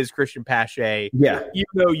Volpe is Christian Pache. Yeah. Even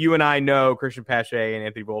though you and I know Christian Pache and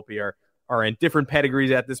Anthony Volpe are in different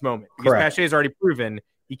pedigrees at this moment. Because Pache has already proven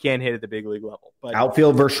he can't hit at the big league level. But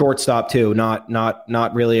outfield versus shortstop too.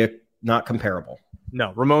 Not really not comparable.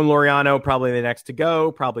 No, Ramon Laureano probably the next to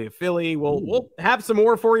go, probably a Philly. We'll have some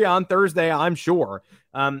more for you on Thursday, I'm sure.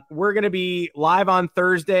 We're going to be live on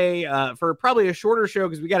Thursday for probably a shorter show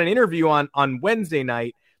because we got an interview on Wednesday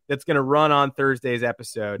night that's going to run on Thursday's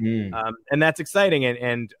episode. And that's exciting.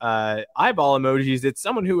 And eyeball emojis, it's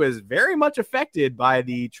someone who is very much affected by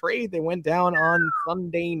the trade that went down on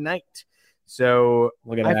Sunday night. So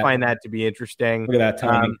Look at I that. find that to be interesting. Look at that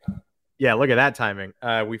timing. Yeah, look at that timing.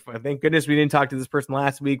 Thank goodness we didn't talk to this person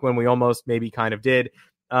last week when we almost maybe kind of did.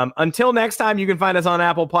 Until next time, you can find us on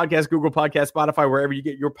Apple Podcasts, Google Podcasts, Spotify, wherever you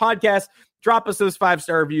get your podcasts. Drop us those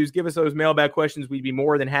 5-star reviews. Give us those mailbag questions. We'd be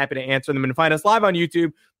more than happy to answer them. And find us live on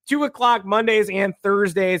YouTube, 2 o'clock Mondays and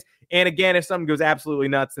Thursdays. And again, if something goes absolutely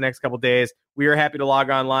nuts the next couple days, we are happy to log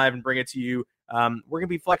on live and bring it to you. We're going to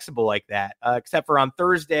be flexible like that, except for on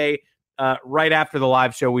Thursday, right after the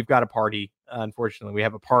live show, we've got a party. Unfortunately, we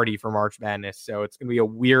have a party for March Madness, so it's going to be a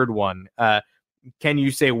weird one. Can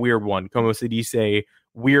you say weird one? Como se dice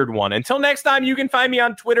weird one? Until next time, you can find me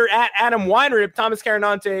on Twitter at Adam Weinrib. Thomas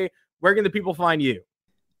Carinante, where can the people find you?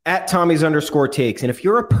 At Tommy's_takes. And if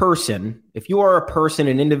you are a person,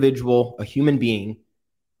 an individual, a human being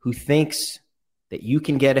who thinks that you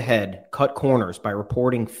can get ahead, cut corners by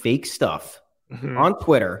reporting fake stuff on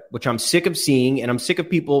Twitter, which I'm sick of seeing, and I'm sick of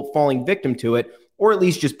people falling victim to it, or at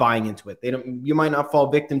least just buying into it. You might not fall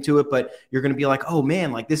victim to it, but you're going to be like, oh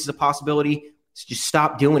man, like this is a possibility. Just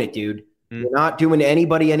stop doing it, dude. You're not doing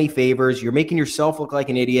anybody any favors. You're making yourself look like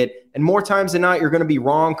an idiot. And more times than not, you're going to be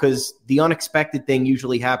wrong because the unexpected thing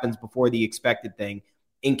usually happens before the expected thing,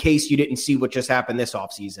 in case you didn't see what just happened this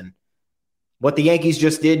offseason. What the Yankees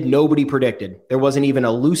just did, nobody predicted. There wasn't even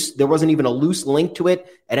a loose link to it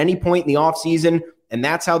at any point in the offseason. And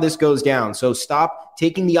that's how this goes down. So stop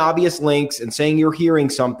taking the obvious links and saying you're hearing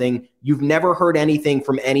something. You've never heard anything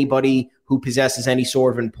from anybody who possesses any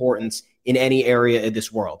sort of importance in any area of this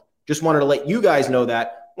world. Just wanted to let you guys know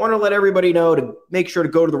that. Wanted to let everybody know to make sure to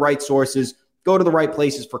go to the right sources, go to the right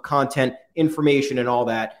places for content, information, and all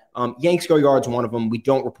that. Yanks Go Yard's one of them. We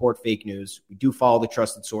don't report fake news. We do follow the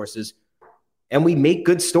trusted sources, and we make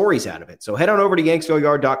good stories out of it. So head on over to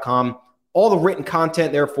yanksgoyard.com. All the written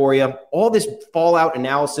content there for you, all this fallout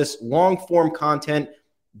analysis, long-form content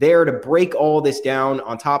there to break all this down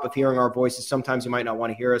on top of hearing our voices. Sometimes you might not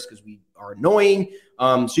want to hear us because we are annoying.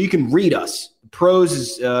 So you can read us. Prose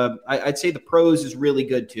is, I'd say the prose is really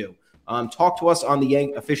good too. Talk to us on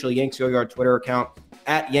the official Yanks Go Yard Twitter account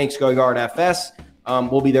at Yanks Go Yard FS.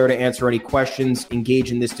 We'll be there to answer any questions,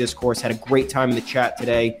 engage in this discourse. Had a great time in the chat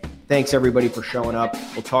today. Thanks, everybody, for showing up.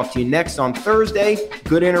 We'll talk to you next on Thursday.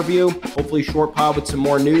 Good interview. Hopefully short pod with some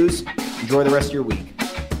more news. Enjoy the rest of your week.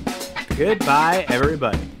 Goodbye,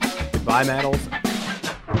 everybody. Goodbye, Matt Olson.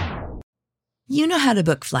 You know how to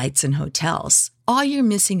book flights and hotels. All you're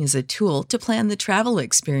missing is a tool to plan the travel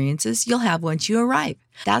experiences you'll have once you arrive.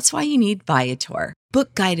 That's why you need Viator.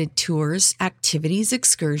 Book guided tours, activities,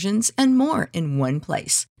 excursions, and more in one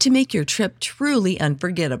place to make your trip truly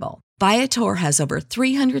unforgettable. Viator has over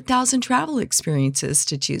 300,000 travel experiences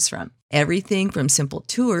to choose from. Everything from simple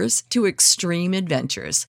tours to extreme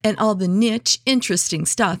adventures and all the niche, interesting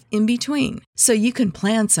stuff in between. So you can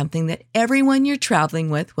plan something that everyone you're traveling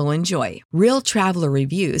with will enjoy. Real traveler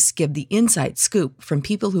reviews give the inside scoop from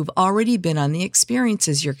people who've already been on the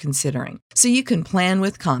experiences you're considering. So you can plan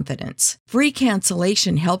with confidence. Free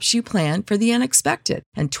cancellation helps you plan for the unexpected.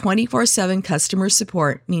 And 24/7 customer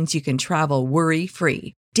support means you can travel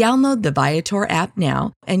worry-free. Download the Viator app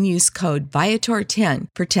now and use code Viator10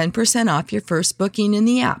 for 10% off your first booking in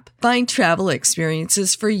the app. Find travel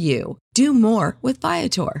experiences for you. Do more with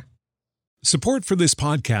Viator. Support for this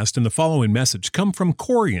podcast and the following message come from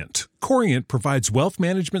Corient. Corient provides wealth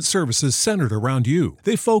management services centered around you.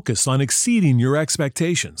 They focus on exceeding your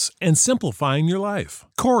expectations and simplifying your life.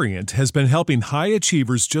 Corient has been helping high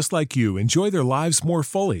achievers just like you enjoy their lives more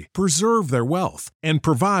fully, preserve their wealth, and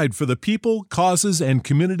provide for the people, causes, and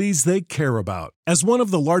communities they care about. As one of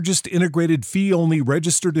the largest integrated fee-only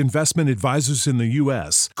registered investment advisors in the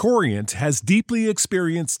U.S., Corient has deeply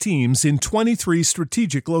experienced teams in 23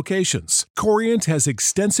 strategic locations. Corient has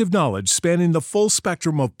extensive knowledge spanning the full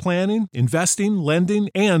spectrum of planning, investing, lending,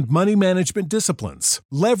 and money management disciplines.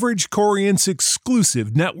 Leverage Corient's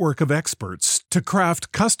exclusive network of experts to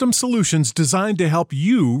craft custom solutions designed to help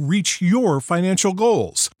you reach your financial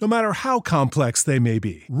goals, no matter how complex they may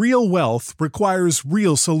be. Real wealth requires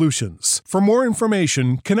real solutions. For more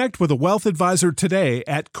information, connect with a wealth advisor today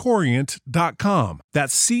at Corient.com.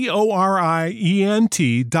 That's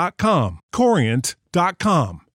Corient.com. Corient.com.